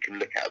opportunities that we can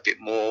look at a bit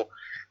more.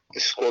 The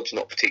squad's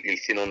not particularly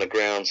thin on the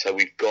ground, so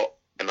we've got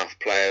enough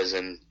players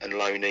and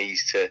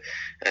loanees to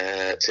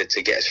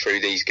get us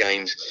through these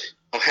games.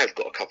 I have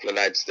got a couple of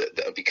lads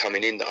that are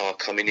coming in, a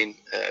couple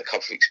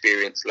of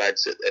experienced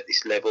lads at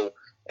this level.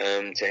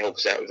 to help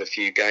us out with a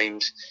few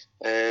games.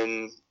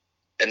 And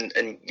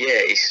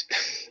yeah, it's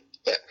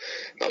but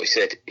like we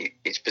said,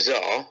 it's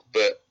bizarre,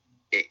 but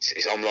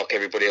it's unlike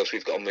everybody else.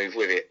 We've got to move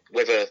with it.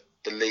 Whether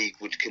the league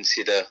would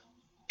consider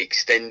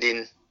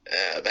extending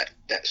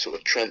that sort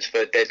of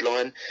transfer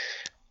deadline,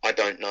 I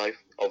don't know.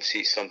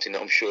 Obviously, it's something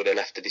that I'm sure they'll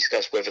have to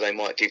discuss. Whether they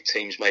might give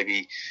teams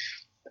maybe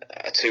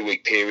a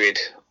 2-week period,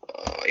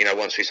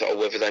 once we start, or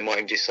whether they might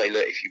even just say,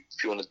 look, if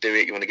you want to do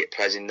it, you want to get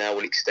players in now,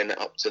 we'll extend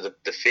it up to the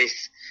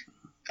 5th.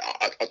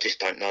 I just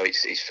don't know.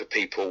 It's for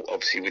people,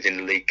 obviously, within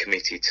the league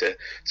committee to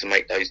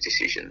make those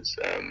decisions.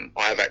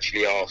 I have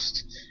actually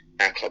asked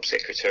our club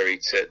secretary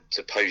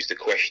to pose the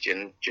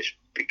question, just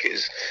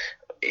because,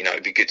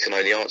 it'd be good to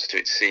know the answer to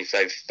it, to see if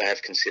they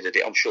have considered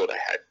it. I'm sure they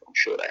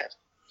have.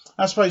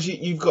 I suppose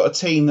you've got a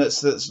team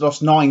that's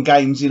lost 9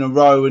 games in a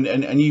row,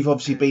 and you've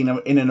obviously been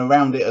in and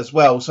around it as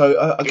well.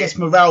 So I guess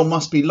morale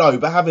must be low,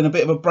 but having a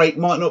bit of a break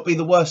might not be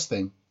the worst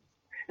thing.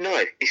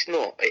 No, it's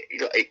not.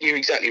 You're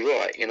exactly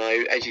right.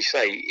 As you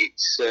say,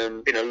 it's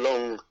been a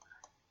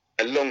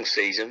long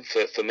season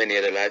for many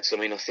of the lads. I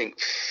mean, I think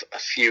a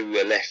few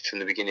are left from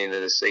the beginning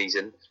of the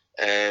season.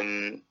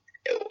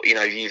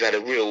 You've had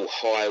a real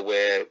high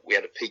where we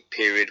had a peak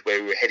period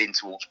where we were heading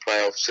towards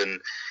playoffs,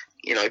 and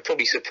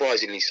probably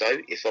surprisingly so,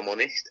 if I'm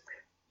honest.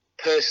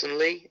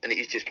 Personally, and it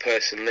is just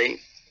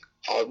personally,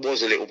 I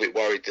was a little bit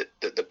worried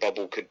that the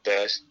bubble could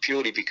burst,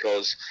 purely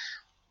because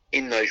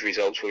in those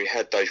results where we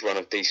had those run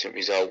of decent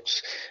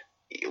results,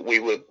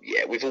 we've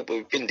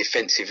been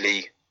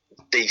defensively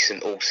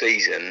decent all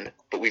season,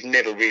 but we've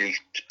never really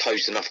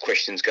posed enough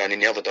questions going in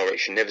the other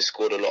direction, never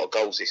scored a lot of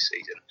goals this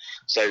season.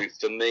 So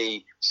for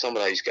me, some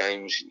of those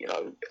games,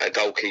 a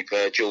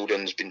goalkeeper,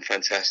 Jordan's been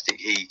fantastic.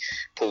 He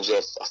pulls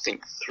off, I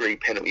think, 3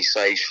 penalty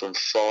saves from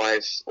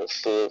 5 or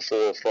 4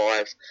 or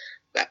 5.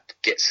 That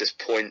gets us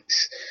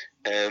points.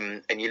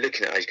 And you're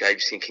looking at those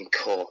games thinking,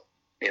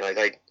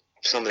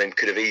 some of them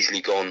could have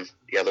easily gone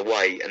the other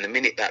way. And the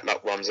minute that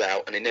luck runs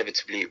out, and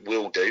inevitably it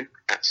will do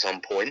at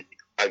some point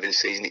over the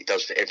season, it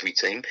does for every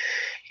team,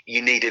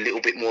 you need a little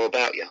bit more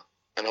about you.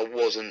 And I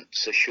wasn't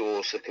so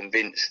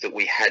convinced that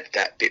we had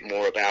that bit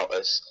more about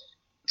us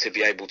to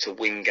be able to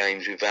win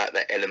games without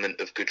that element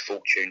of good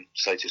fortune,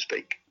 so to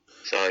speak.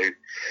 So,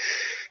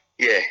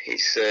 yeah,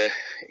 it's a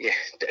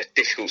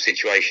difficult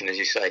situation, as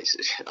you say.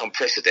 It's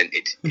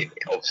unprecedented,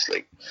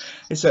 obviously.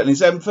 It certainly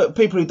is. For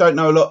people who don't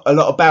know a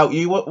lot about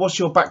you, what's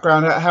your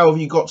background? How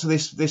have you got to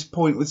this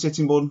point with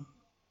Sittingbourne?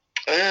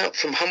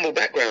 From humble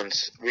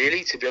backgrounds,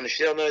 really, to be honest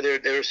with you. I know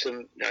there are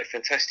some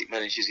fantastic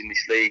managers in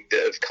this league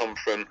that have come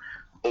from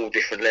all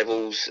different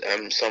levels.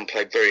 Some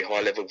played very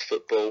high level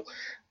football.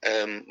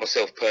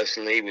 Myself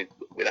personally,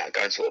 without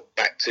going sort of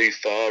back too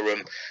far,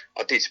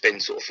 I did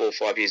spend sort of 4 or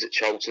 5 years at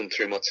Charlton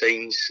through my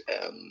teens,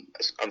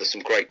 under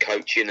some great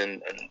coaching,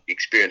 and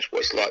experienced what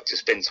it's like to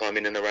spend time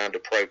in and around a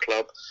pro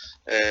club.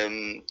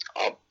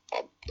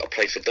 I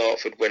played for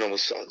Dartford when I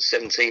was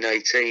 17,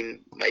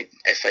 18, made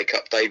FA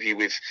Cup debut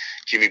with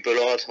Jimmy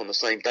Bullard on the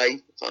same day,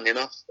 funny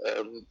enough,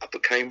 up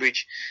at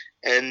Cambridge.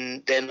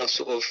 And then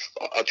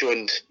I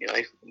joined,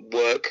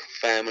 work,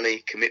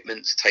 family,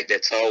 commitments take their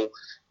toll.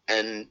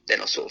 And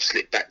then I sort of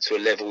slipped back to a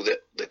level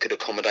that could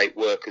accommodate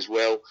work as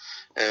well.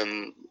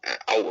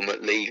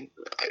 Ultimately,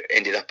 I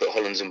ended up at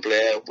Hollands and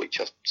Blair,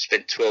 which I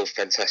spent 12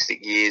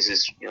 fantastic years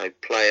as,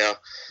 player,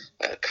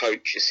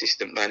 coach,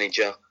 assistant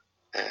manager.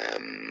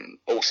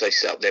 Also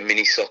set up their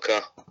mini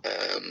soccer,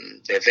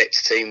 their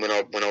vets team when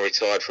I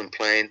retired from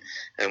playing,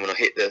 and when I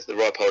hit the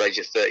ripe old age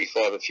of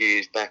 35 a few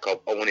years back, I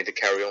wanted to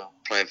carry on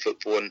playing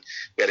football, and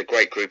we had a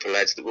great group of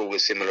lads that were all a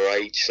similar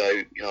age, so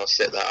I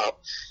set that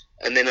up.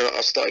 And then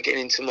I started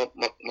getting into my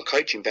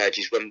coaching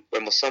badges when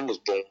my son was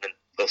born, and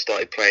I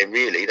started playing.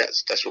 Really,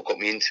 that's what got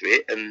me into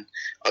it. And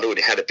I'd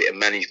already had a bit of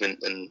management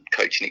and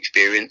coaching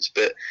experience,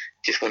 but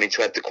just wanted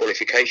to add the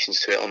qualifications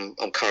to it.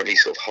 I'm currently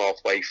sort of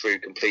halfway through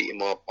completing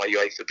my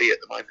UEFA B at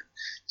the moment.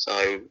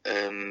 So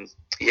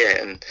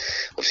and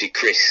obviously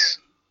Chris,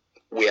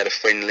 we had a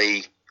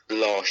friendly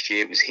last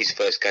year. It was his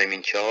first game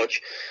in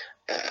charge.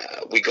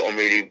 We got on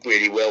really,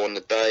 really well on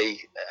the day.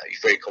 He's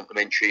very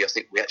complimentary. I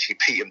think we actually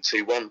beat him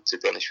 2-1, to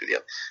be honest with you.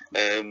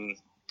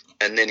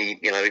 And then he,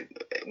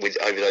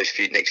 over those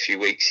next few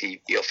weeks,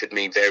 he offered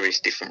me various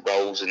different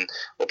roles and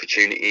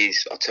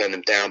opportunities. I turned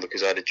them down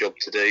because I had a job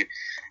to do.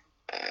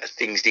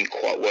 Things didn't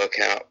quite work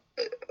out,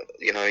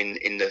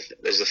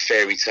 there's a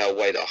fairy tale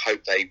way that I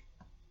hope they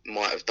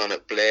might have done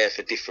at Blair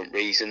for different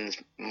reasons,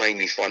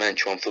 mainly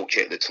financial.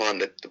 Unfortunately, at the time,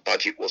 the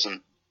budget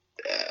wasn't.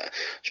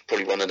 It's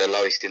probably one of the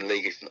lowest in the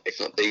league, if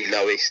not the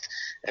lowest.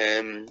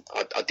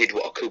 I did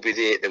what I could with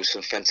it. There was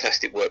some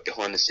fantastic work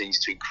behind the scenes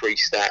to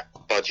increase that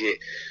budget.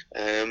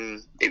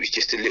 It was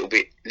just a little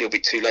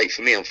bit too late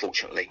for me,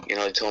 unfortunately.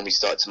 The time we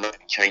started to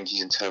make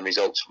changes and turn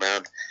results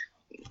around,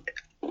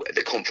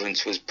 the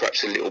confidence was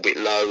perhaps a little bit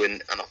low,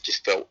 and I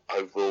just felt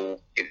overall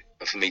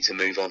for me to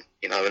move on.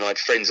 And I had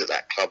friends at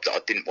that club that I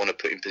didn't want to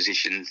put in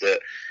positions that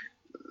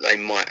they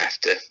might have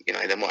to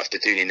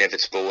do the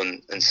inevitable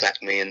and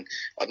sack me. And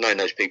I'd known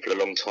those people a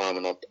long time,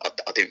 and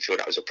I didn't feel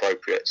that was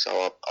appropriate. So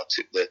I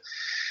took the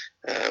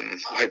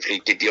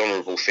hopefully did the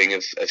honourable thing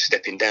of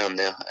stepping down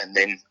now. And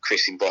then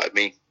Chris invited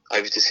me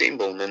over to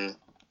Sittingbourne,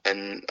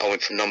 and I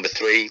went from number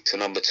 3 to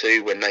number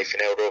 2 when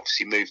Nathan Elder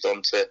obviously moved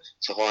on to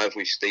Hive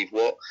with Steve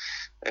Watt.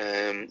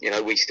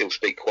 We still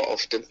speak quite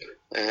often.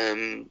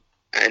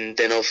 And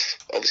then I've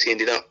obviously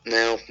ended up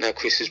now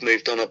Chris has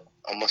moved on.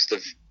 I must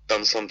have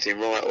done something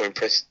right or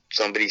impressed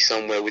somebody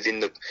somewhere within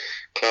the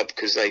club,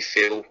 because they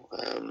feel,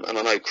 and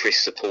I know Chris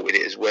supported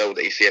it as well,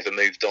 that if he ever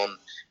moved on,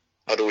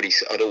 I'd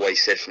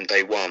always said from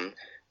day one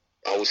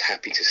I was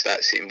happy to stay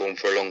at Sittingbourne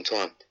for a long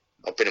time.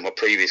 I've been at my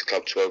previous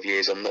club 12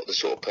 years. I'm not the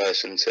sort of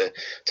person to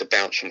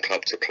bounce from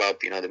club to club.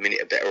 The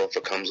minute a better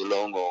offer comes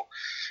along, or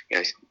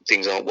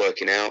things aren't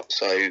working out.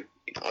 So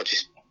I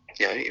just,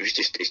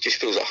 it just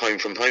feels like home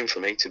from home for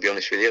me, to be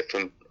honest with you,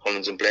 from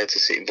Hollands and Blair to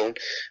Sittingbourne,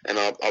 and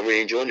I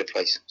really enjoy the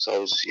place.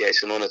 So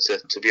it's an honour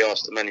to be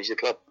asked to manage the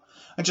club.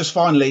 And just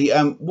finally,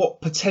 what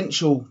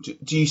potential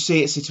do you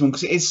see at Sittingbourne?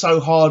 Because it is so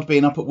hard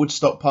being up at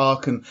Woodstock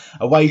Park and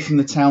away from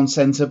the town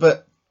centre,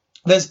 but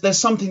there's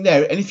something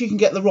there. And if you can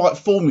get the right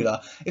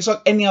formula, it's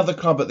like any other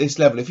club at this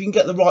level. If you can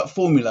get the right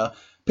formula,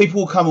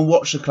 people will come and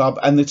watch the club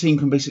and the team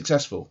can be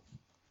successful.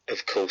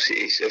 Of course it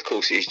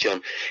is,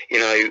 John.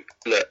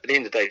 Look, at the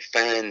end of the day,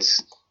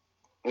 fans,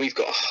 we've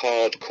got a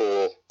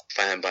hardcore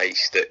fan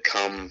base that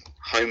come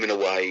home and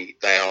away.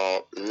 They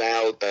are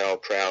loud, they are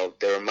proud,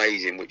 they're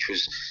amazing, which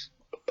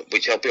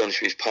I'll be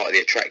honest with you is part of the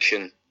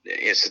attraction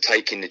to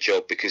taking the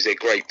job, because they're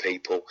great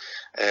people.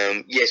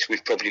 Yes,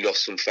 we've probably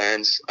lost some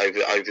fans over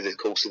the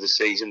course of the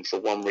season for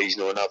one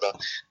reason or another,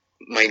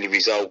 mainly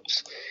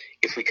results.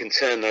 If we can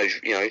turn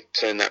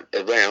that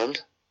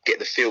around, get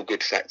the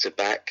feel-good factor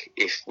back,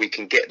 if we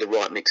can get the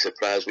right mix of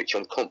players, which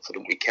I'm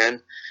confident we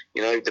can.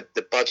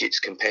 The budget's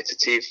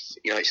competitive.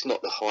 It's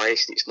not the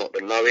highest, it's not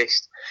the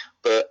lowest,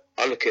 but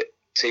I look at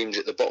teams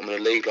at the bottom of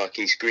the league like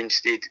East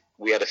Grinstead.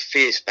 We had a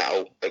fierce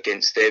battle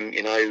against them,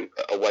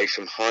 away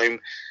from home.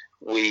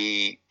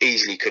 We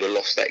easily could have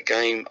lost that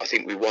game. I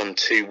think we won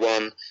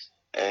 2-1.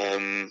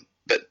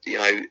 But,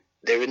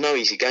 there are no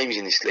easy games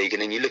in this league.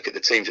 And then you look at the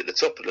teams at the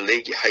top of the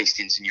league, your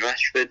Hastings and your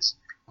Ashfords.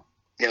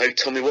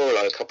 Tommy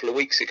Warlow a couple of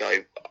weeks ago,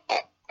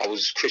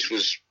 Chris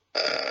was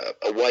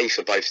away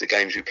for both the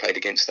games we played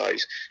against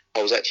those.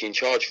 I was actually in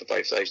charge for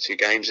both those 2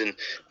 games, and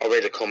I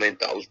read a comment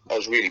that I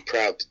was really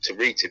proud to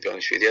read, to be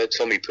honest with you.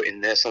 Tommy put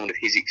in there some of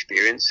his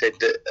experience, said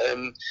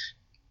that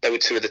they were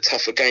 2 of the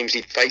tougher games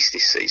he'd faced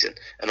this season,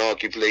 and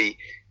arguably,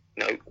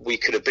 we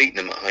could have beaten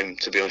them at home,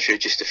 to be honest with you,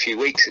 just a few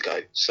weeks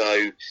ago.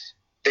 So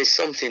there's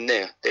something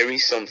there. There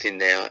is something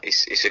there.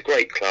 It's a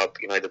great club.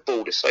 The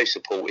board are so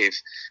supportive.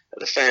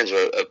 The fans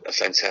are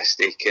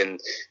fantastic, and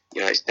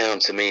it's down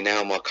to me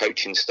now, my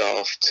coaching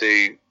staff,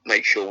 to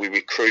make sure we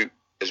recruit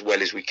as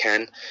well as we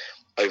can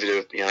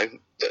over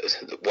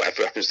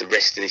whatever happens the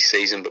rest of this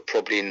season, but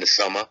probably in the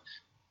summer,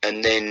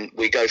 and then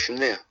we go from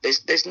there.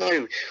 There's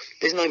no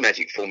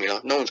magic formula.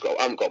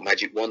 I haven't got a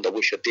magic wand. I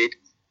wish I did.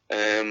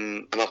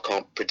 And I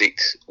can't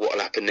predict what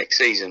will happen next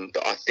season,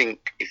 but I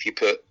think if you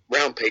put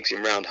round pegs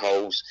in round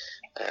holes,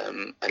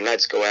 and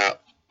lads go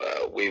out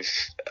with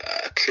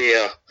a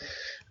clear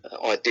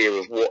idea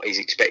of what is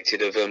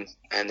expected of them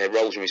and their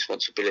roles and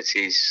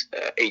responsibilities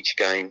each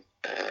game,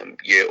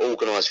 you're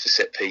organised for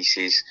set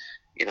pieces,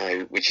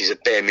 which is a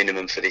bare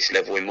minimum for this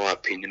level, in my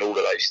opinion, all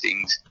of those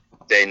things,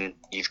 then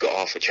you've got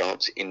half a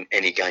chance in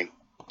any game.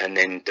 And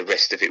then the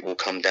rest of it will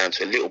come down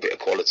to a little bit of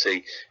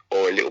quality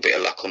or a little bit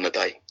of luck on the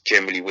day.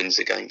 Generally wins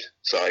the games.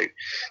 So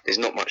there's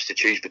not much to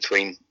choose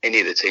between any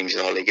of the teams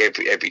in our league.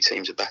 Every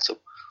team's a battle.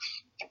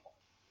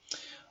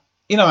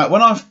 When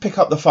I pick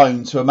up the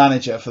phone to a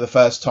manager for the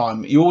first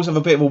time, you always have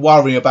a bit of a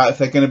worry about if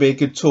they're going to be a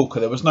good talker.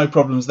 There was no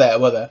problems there,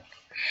 were there?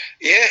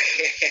 Yeah,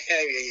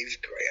 he was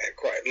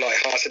quite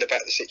light-hearted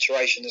about the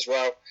situation as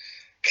well.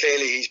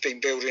 Clearly, he's been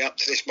building up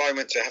to this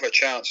moment to have a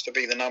chance to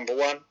be the number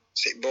one.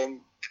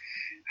 Sittingbourne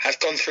have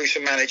gone through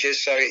some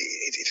managers, so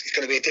it's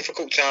going to be a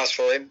difficult task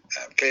for him.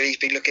 Clearly, he's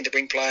been looking to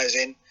bring players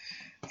in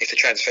if the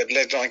transfer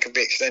deadline can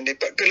be extended.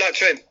 But good luck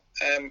to him.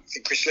 I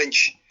think Chris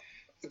Lynch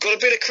got a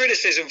bit of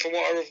criticism from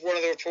one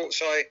of the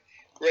reports I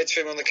read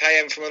to him on the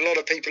KM from a lot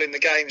of people in the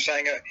game,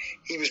 saying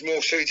he was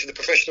more suited to the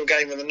professional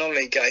game than the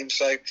non-league game.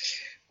 So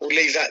we'll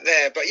leave that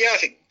there. But yeah, I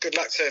think good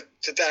luck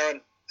to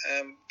Darren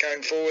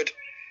going forward.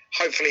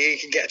 Hopefully, he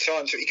can get a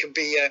time so he can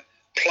be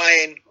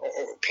playing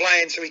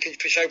so he can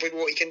show people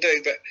what he can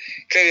do. But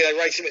clearly they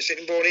rate him at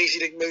Sittingbourne, easy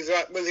to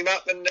move him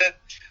up, and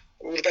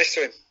all the best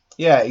to him.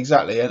 Yeah,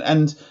 exactly.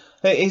 And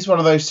it is one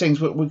of those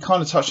things, we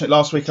kind of touched on it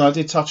last week, and I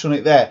did touch on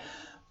it there,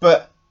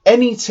 but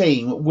any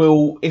team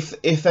will, if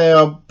they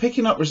are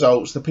picking up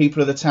results, the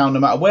people of the town, no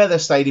matter where their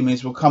stadium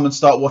is, will come and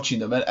start watching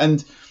them.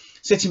 And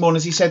Sittingbourne,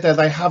 as he said there,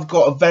 they have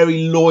got a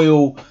very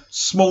loyal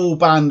small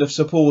band of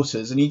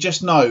supporters, and you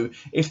just know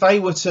if they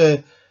were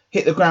to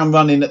hit the ground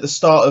running at the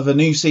start of a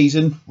new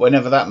season,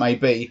 whenever that may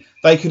be,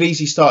 they could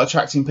easily start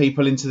attracting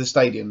people into the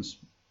stadiums.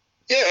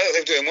 Yeah,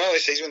 they're doing well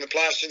this season. When the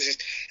players,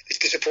 it's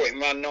disappointing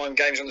run, 9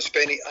 games on the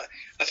spin.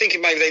 I think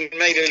maybe they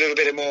made a little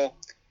bit more,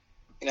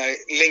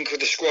 link with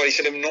the squad. He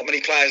said there were not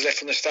many players left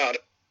from the start.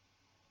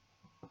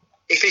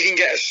 if he can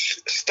get a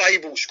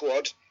stable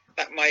squad,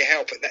 that may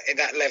help at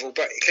that level.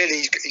 But clearly,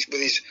 he's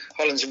with his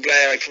Hollands and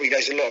Blair, he probably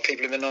knows a lot of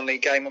people in the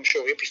non-league game. I'm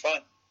sure he'll be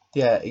fine.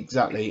 Yeah,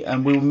 exactly.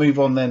 And we'll move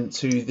on then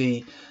to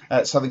the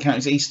Southern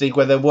Counties East League,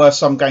 where there were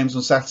some games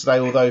on Saturday,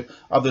 although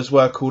others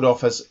were called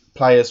off as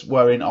players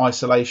were in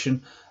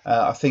isolation.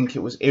 I think it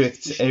was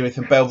Erith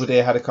and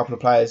Belvedere had a couple of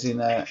players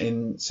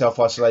in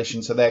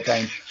self-isolation, so their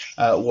game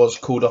was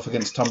called off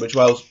against Tunbridge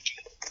Wells.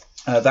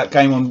 That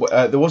game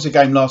there was a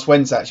game last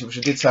Wednesday actually, which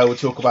I did say I would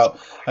talk about.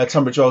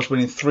 Tunbridge Wells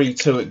winning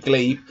 3-2 at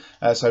Glebe,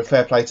 so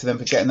fair play to them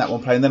for getting that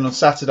one played. And then on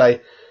Saturday,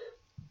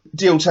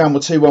 Deal Town were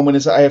 2-1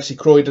 winners at AFC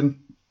Croydon.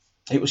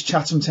 It was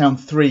Chatham Town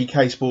 3,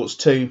 K Sports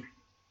 2.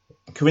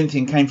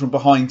 Corinthian came from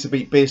behind to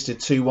beat Bearsted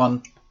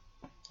 2-1.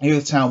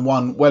 Erith Town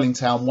 1, Welling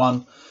Town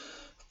 1.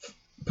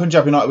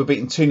 Punjab United were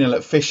beaten 2-0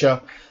 at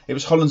Fisher. It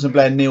was Hollands and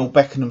Blair 0,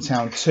 Beckenham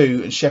Town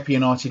 2, and Sheppey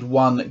United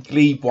 1,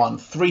 Glebe 1.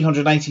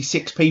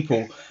 386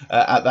 people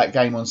at that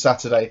game on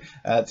Saturday,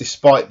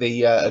 despite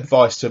the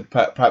advice to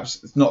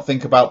perhaps not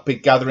think about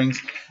big gatherings.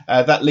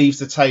 That leaves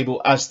the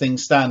table as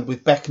things stand,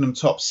 with Beckenham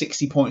top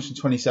 60 points from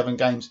 27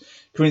 games.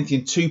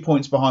 Corinthian 2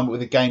 points behind, but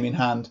with a game in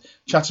hand.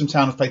 Chatham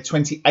Town have played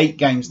 28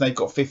 games and they've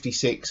got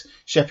 56.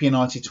 Sheppey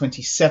United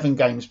 27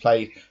 games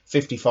played,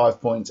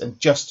 55 points, and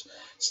just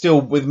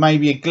still with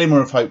maybe a glimmer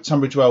of hope,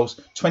 Tunbridge Wells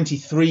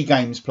 23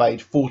 games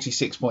played,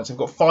 46 points. They've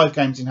got 5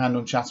 games in hand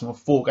on Chatham or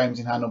 4 games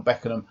in hand on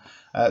Beckenham.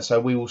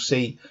 So we will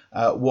see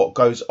what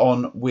goes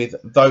on with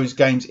those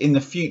games in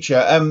the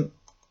future.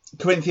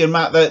 Corinthian,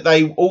 Matt,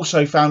 they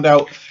also found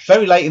out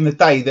very late in the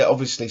day that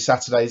obviously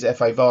Saturday's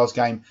FA Vars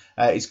game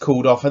is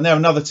called off, and they're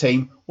another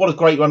team. What a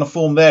great run of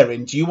form they're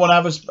in. Do you want to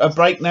have a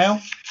break now?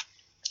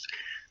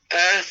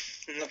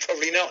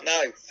 Probably not,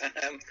 no.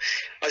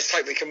 I just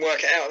hope they can work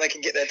it out and they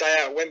can get their day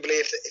out at Wembley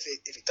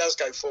if it does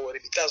go forward.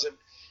 If it doesn't,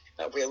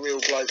 that'll be a real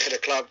blow for the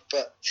club,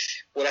 but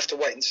we'll have to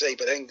wait and see.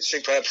 But they're in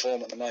superb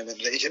form at the moment.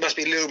 It must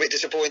be a little bit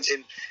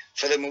disappointing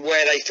for them and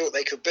where they thought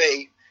they could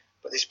be,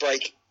 but this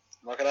break,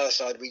 like on the other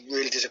side, we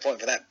really disappoint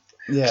for that.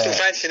 Yeah. Still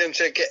fancy them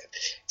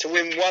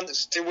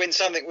to win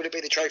something. Would it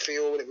be the trophy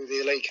or would it be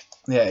the league?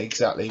 Yeah,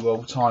 exactly.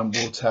 Well, time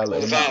will tell. Or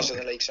the Vars in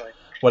the league, sorry.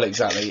 Well,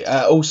 exactly.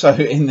 Also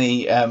in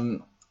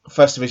the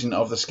First Division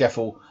of the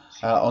Skeffel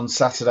on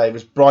Saturday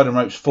was Bryden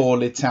Ropes 4,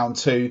 Lydd Town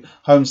 2,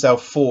 Holmesdale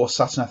 4,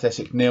 Sutton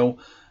Athletic 0,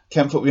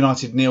 Kent Football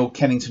United 0,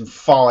 Kennington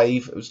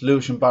 5. It was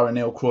Lewisham Borough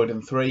 0,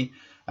 Croydon 3,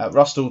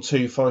 Rustall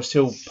 2, Forest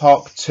Hill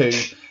Park 2,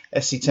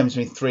 SC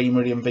Thamesmead 3,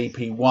 Meridian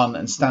VP 1,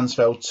 and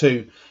Stansfeld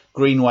 2,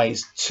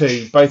 Greenways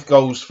 2. Both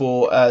goals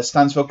for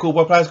Stansfeld, called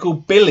by players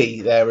called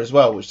Billy there as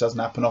well, which doesn't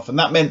happen often.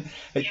 That meant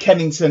that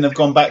Kennington have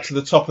gone back to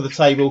the top of the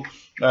table,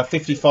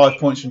 55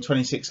 points from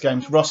 26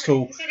 games.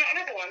 Rustall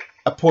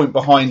a point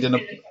behind and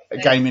a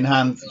game in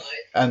hand,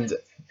 and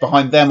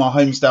behind them are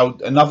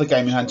Holmesdale, another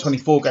game in hand,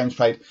 24 games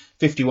played,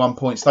 51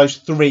 points. Those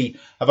three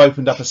have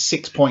opened up a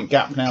 6-point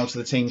gap now to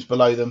the teams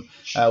below them,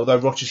 although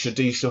Rochester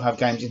do still have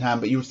games in hand.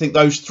 But you would think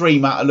those three,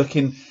 Matt, are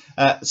looking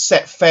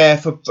set fair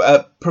for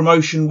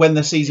promotion when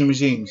the season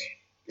resumes.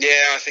 Yeah,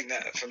 I think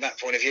that from that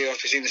point of view, I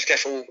presume the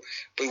Skeffel will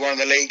be one of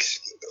the leagues.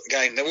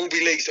 Again, there will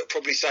be leagues that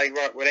probably say,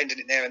 right, we're ending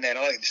it there and then.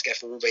 I think the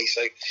Skeffel will be.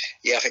 So,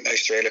 yeah, I think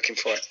those three are looking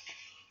for it.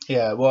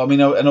 Yeah, well, I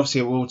mean, and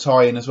obviously it will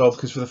tie in as well,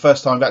 because for the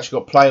first time we've actually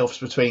got playoffs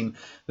between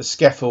the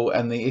Skeffel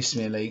and the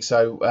Isthmian League.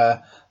 So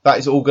that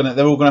is all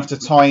they're all going to have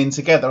to tie in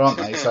together, aren't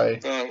they? So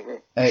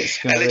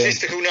it's going to be a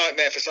logistical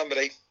nightmare for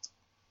somebody.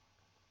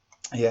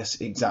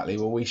 Yes, exactly.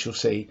 Well, we shall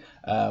see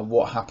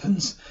what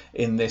happens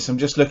in this. I'm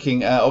just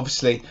looking,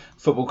 obviously,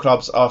 football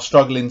clubs are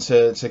struggling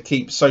to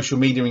keep social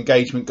media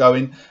engagement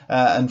going.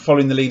 And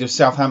following the lead of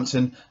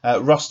Southampton,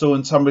 Rustall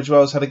and Tunbridge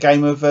Wells had a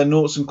game of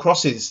noughts and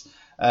crosses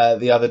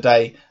the other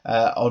day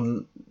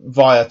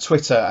via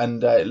Twitter.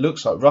 And it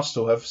looks like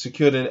Rustall have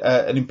secured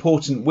an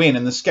important win.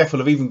 And the Skeffel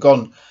have even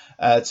gone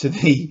to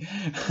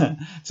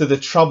the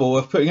trouble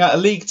of putting out a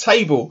league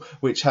table,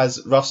 which has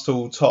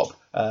Rustall top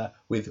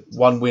with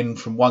one win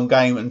from one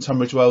game, and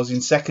Tunbridge Wells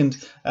in second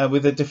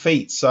with a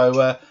defeat.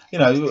 So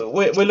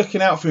we're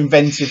looking out for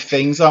inventive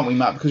things, aren't we,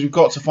 Matt? Because we've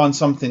got to find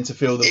something to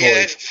fill the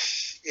void.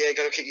 Yeah, you've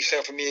got to keep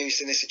yourself amused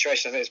in this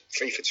situation. I think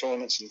there's FIFA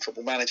tournaments and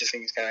football manager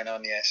things going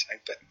on. Yeah,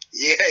 but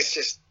yeah, it's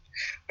just.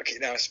 Okay,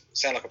 now I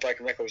sound like a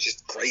broken record. It's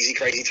just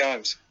crazy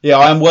times. Yeah,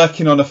 I am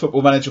working on a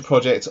football manager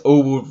project,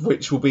 all of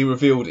which will be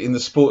revealed in the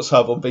Sports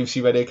Hub on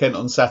BBC Radio Kent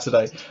on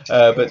Saturday.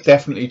 But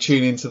definitely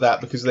tune into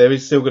that, because there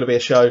is still going to be a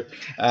show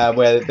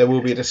where there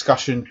will be a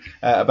discussion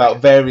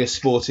about various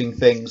sporting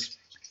things.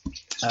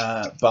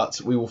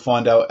 But we will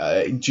find out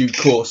in due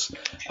course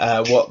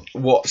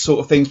what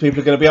sort of things people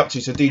are going to be up to.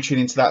 So do tune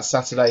into that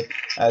Saturday,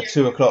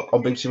 2 o'clock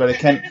on BBC Radio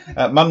Kent.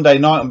 Monday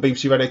night on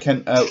BBC Radio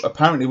Kent,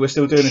 apparently we're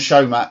still doing a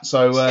show, Matt.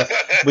 So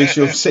we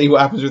shall see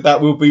what happens with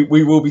that.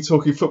 We will be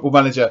talking Football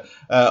Manager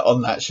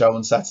on that show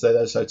on Saturday,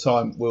 though. So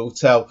time will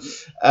tell.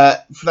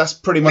 That's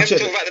pretty much it.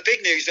 Talking about the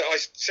big news that I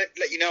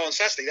let you know on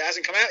Saturday that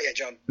hasn't come out yet,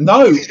 John.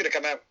 No, it's going to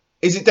come out.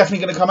 Is it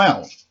definitely going to come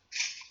out?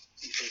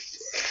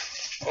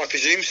 I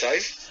presume so.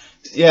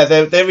 Yeah,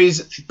 there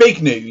is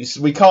big news.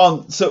 We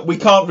can't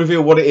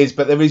reveal what it is,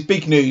 but there is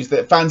big news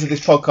that fans of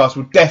this podcast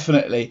will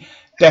definitely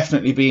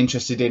be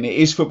interested in. It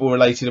is football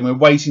related, and we're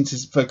waiting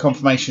for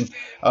confirmation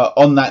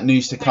on that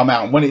news to come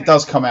out. And when it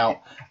does come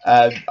out,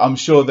 I'm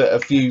sure that a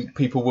few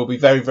people will be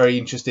very, very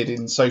interested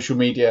in social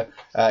media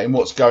in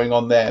what's going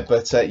on there.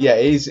 But yeah,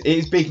 it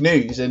is big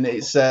news, and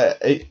it's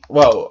I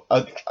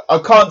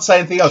can't say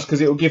anything else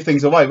because it will give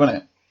things away, won't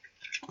it?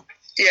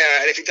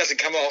 Yeah, and if it doesn't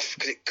come off,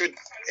 because it could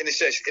in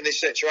this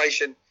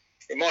situation,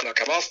 it might not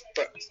come off,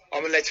 but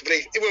I'm led to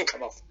believe it will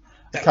come off.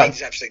 That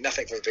means absolutely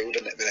nothing for the people,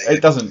 doesn't it?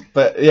 It doesn't,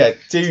 but yeah,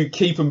 do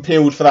keep them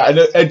peeled for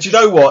that. And do you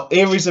know what?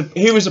 Here is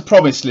a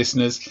promise,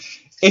 listeners.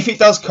 If it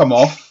does come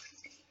off,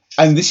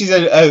 and this is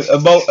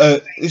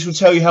this will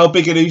tell you how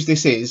big a news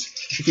this is.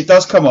 If it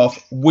does come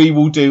off, we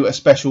will do a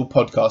special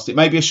podcast. It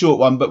may be a short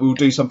one, but we'll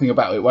do something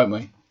about it, won't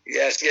we?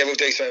 Yes, yeah, we'll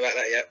do something about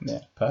that, yeah. Yeah,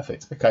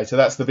 perfect. Okay, so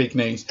that's the big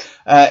news.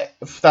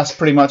 That's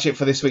pretty much it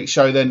for this week's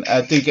show then.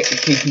 Do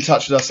keep in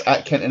touch with us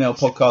at Kent NL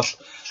Podcast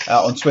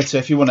on Twitter.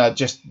 If you want to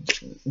just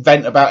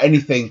vent about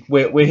anything,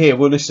 we're here,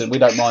 we'll listen, we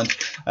don't mind.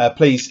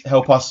 Please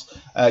help us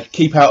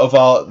keep out of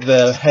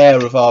the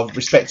hair of our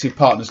respective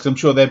partners, because I'm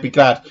sure they'd be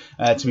glad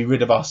to be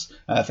rid of us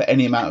for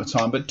any amount of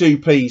time. But do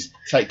please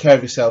take care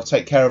of yourself,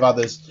 take care of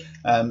others,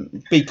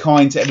 be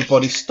kind to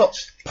everybody, stop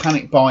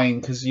panic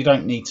buying because you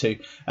don't need to,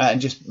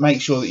 and just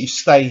make sure that you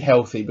stay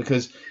healthy,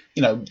 because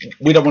we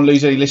don't want to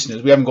lose any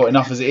listeners. We haven't got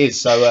enough as it is,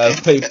 so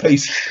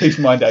please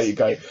mind how you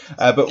go.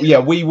 But yeah,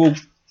 we will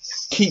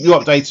keep you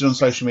updated on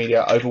social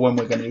media over when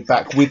we're going to be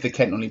back with the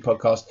Kent Only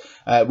podcast.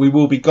 We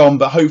will be gone,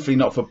 but hopefully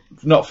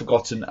not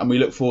forgotten, and we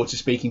look forward to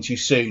speaking to you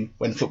soon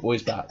when football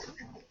is back.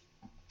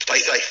 Stay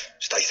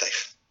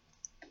safe.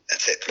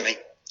 That's it for me.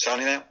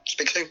 Signing out.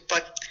 Speak soon.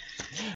 Bye.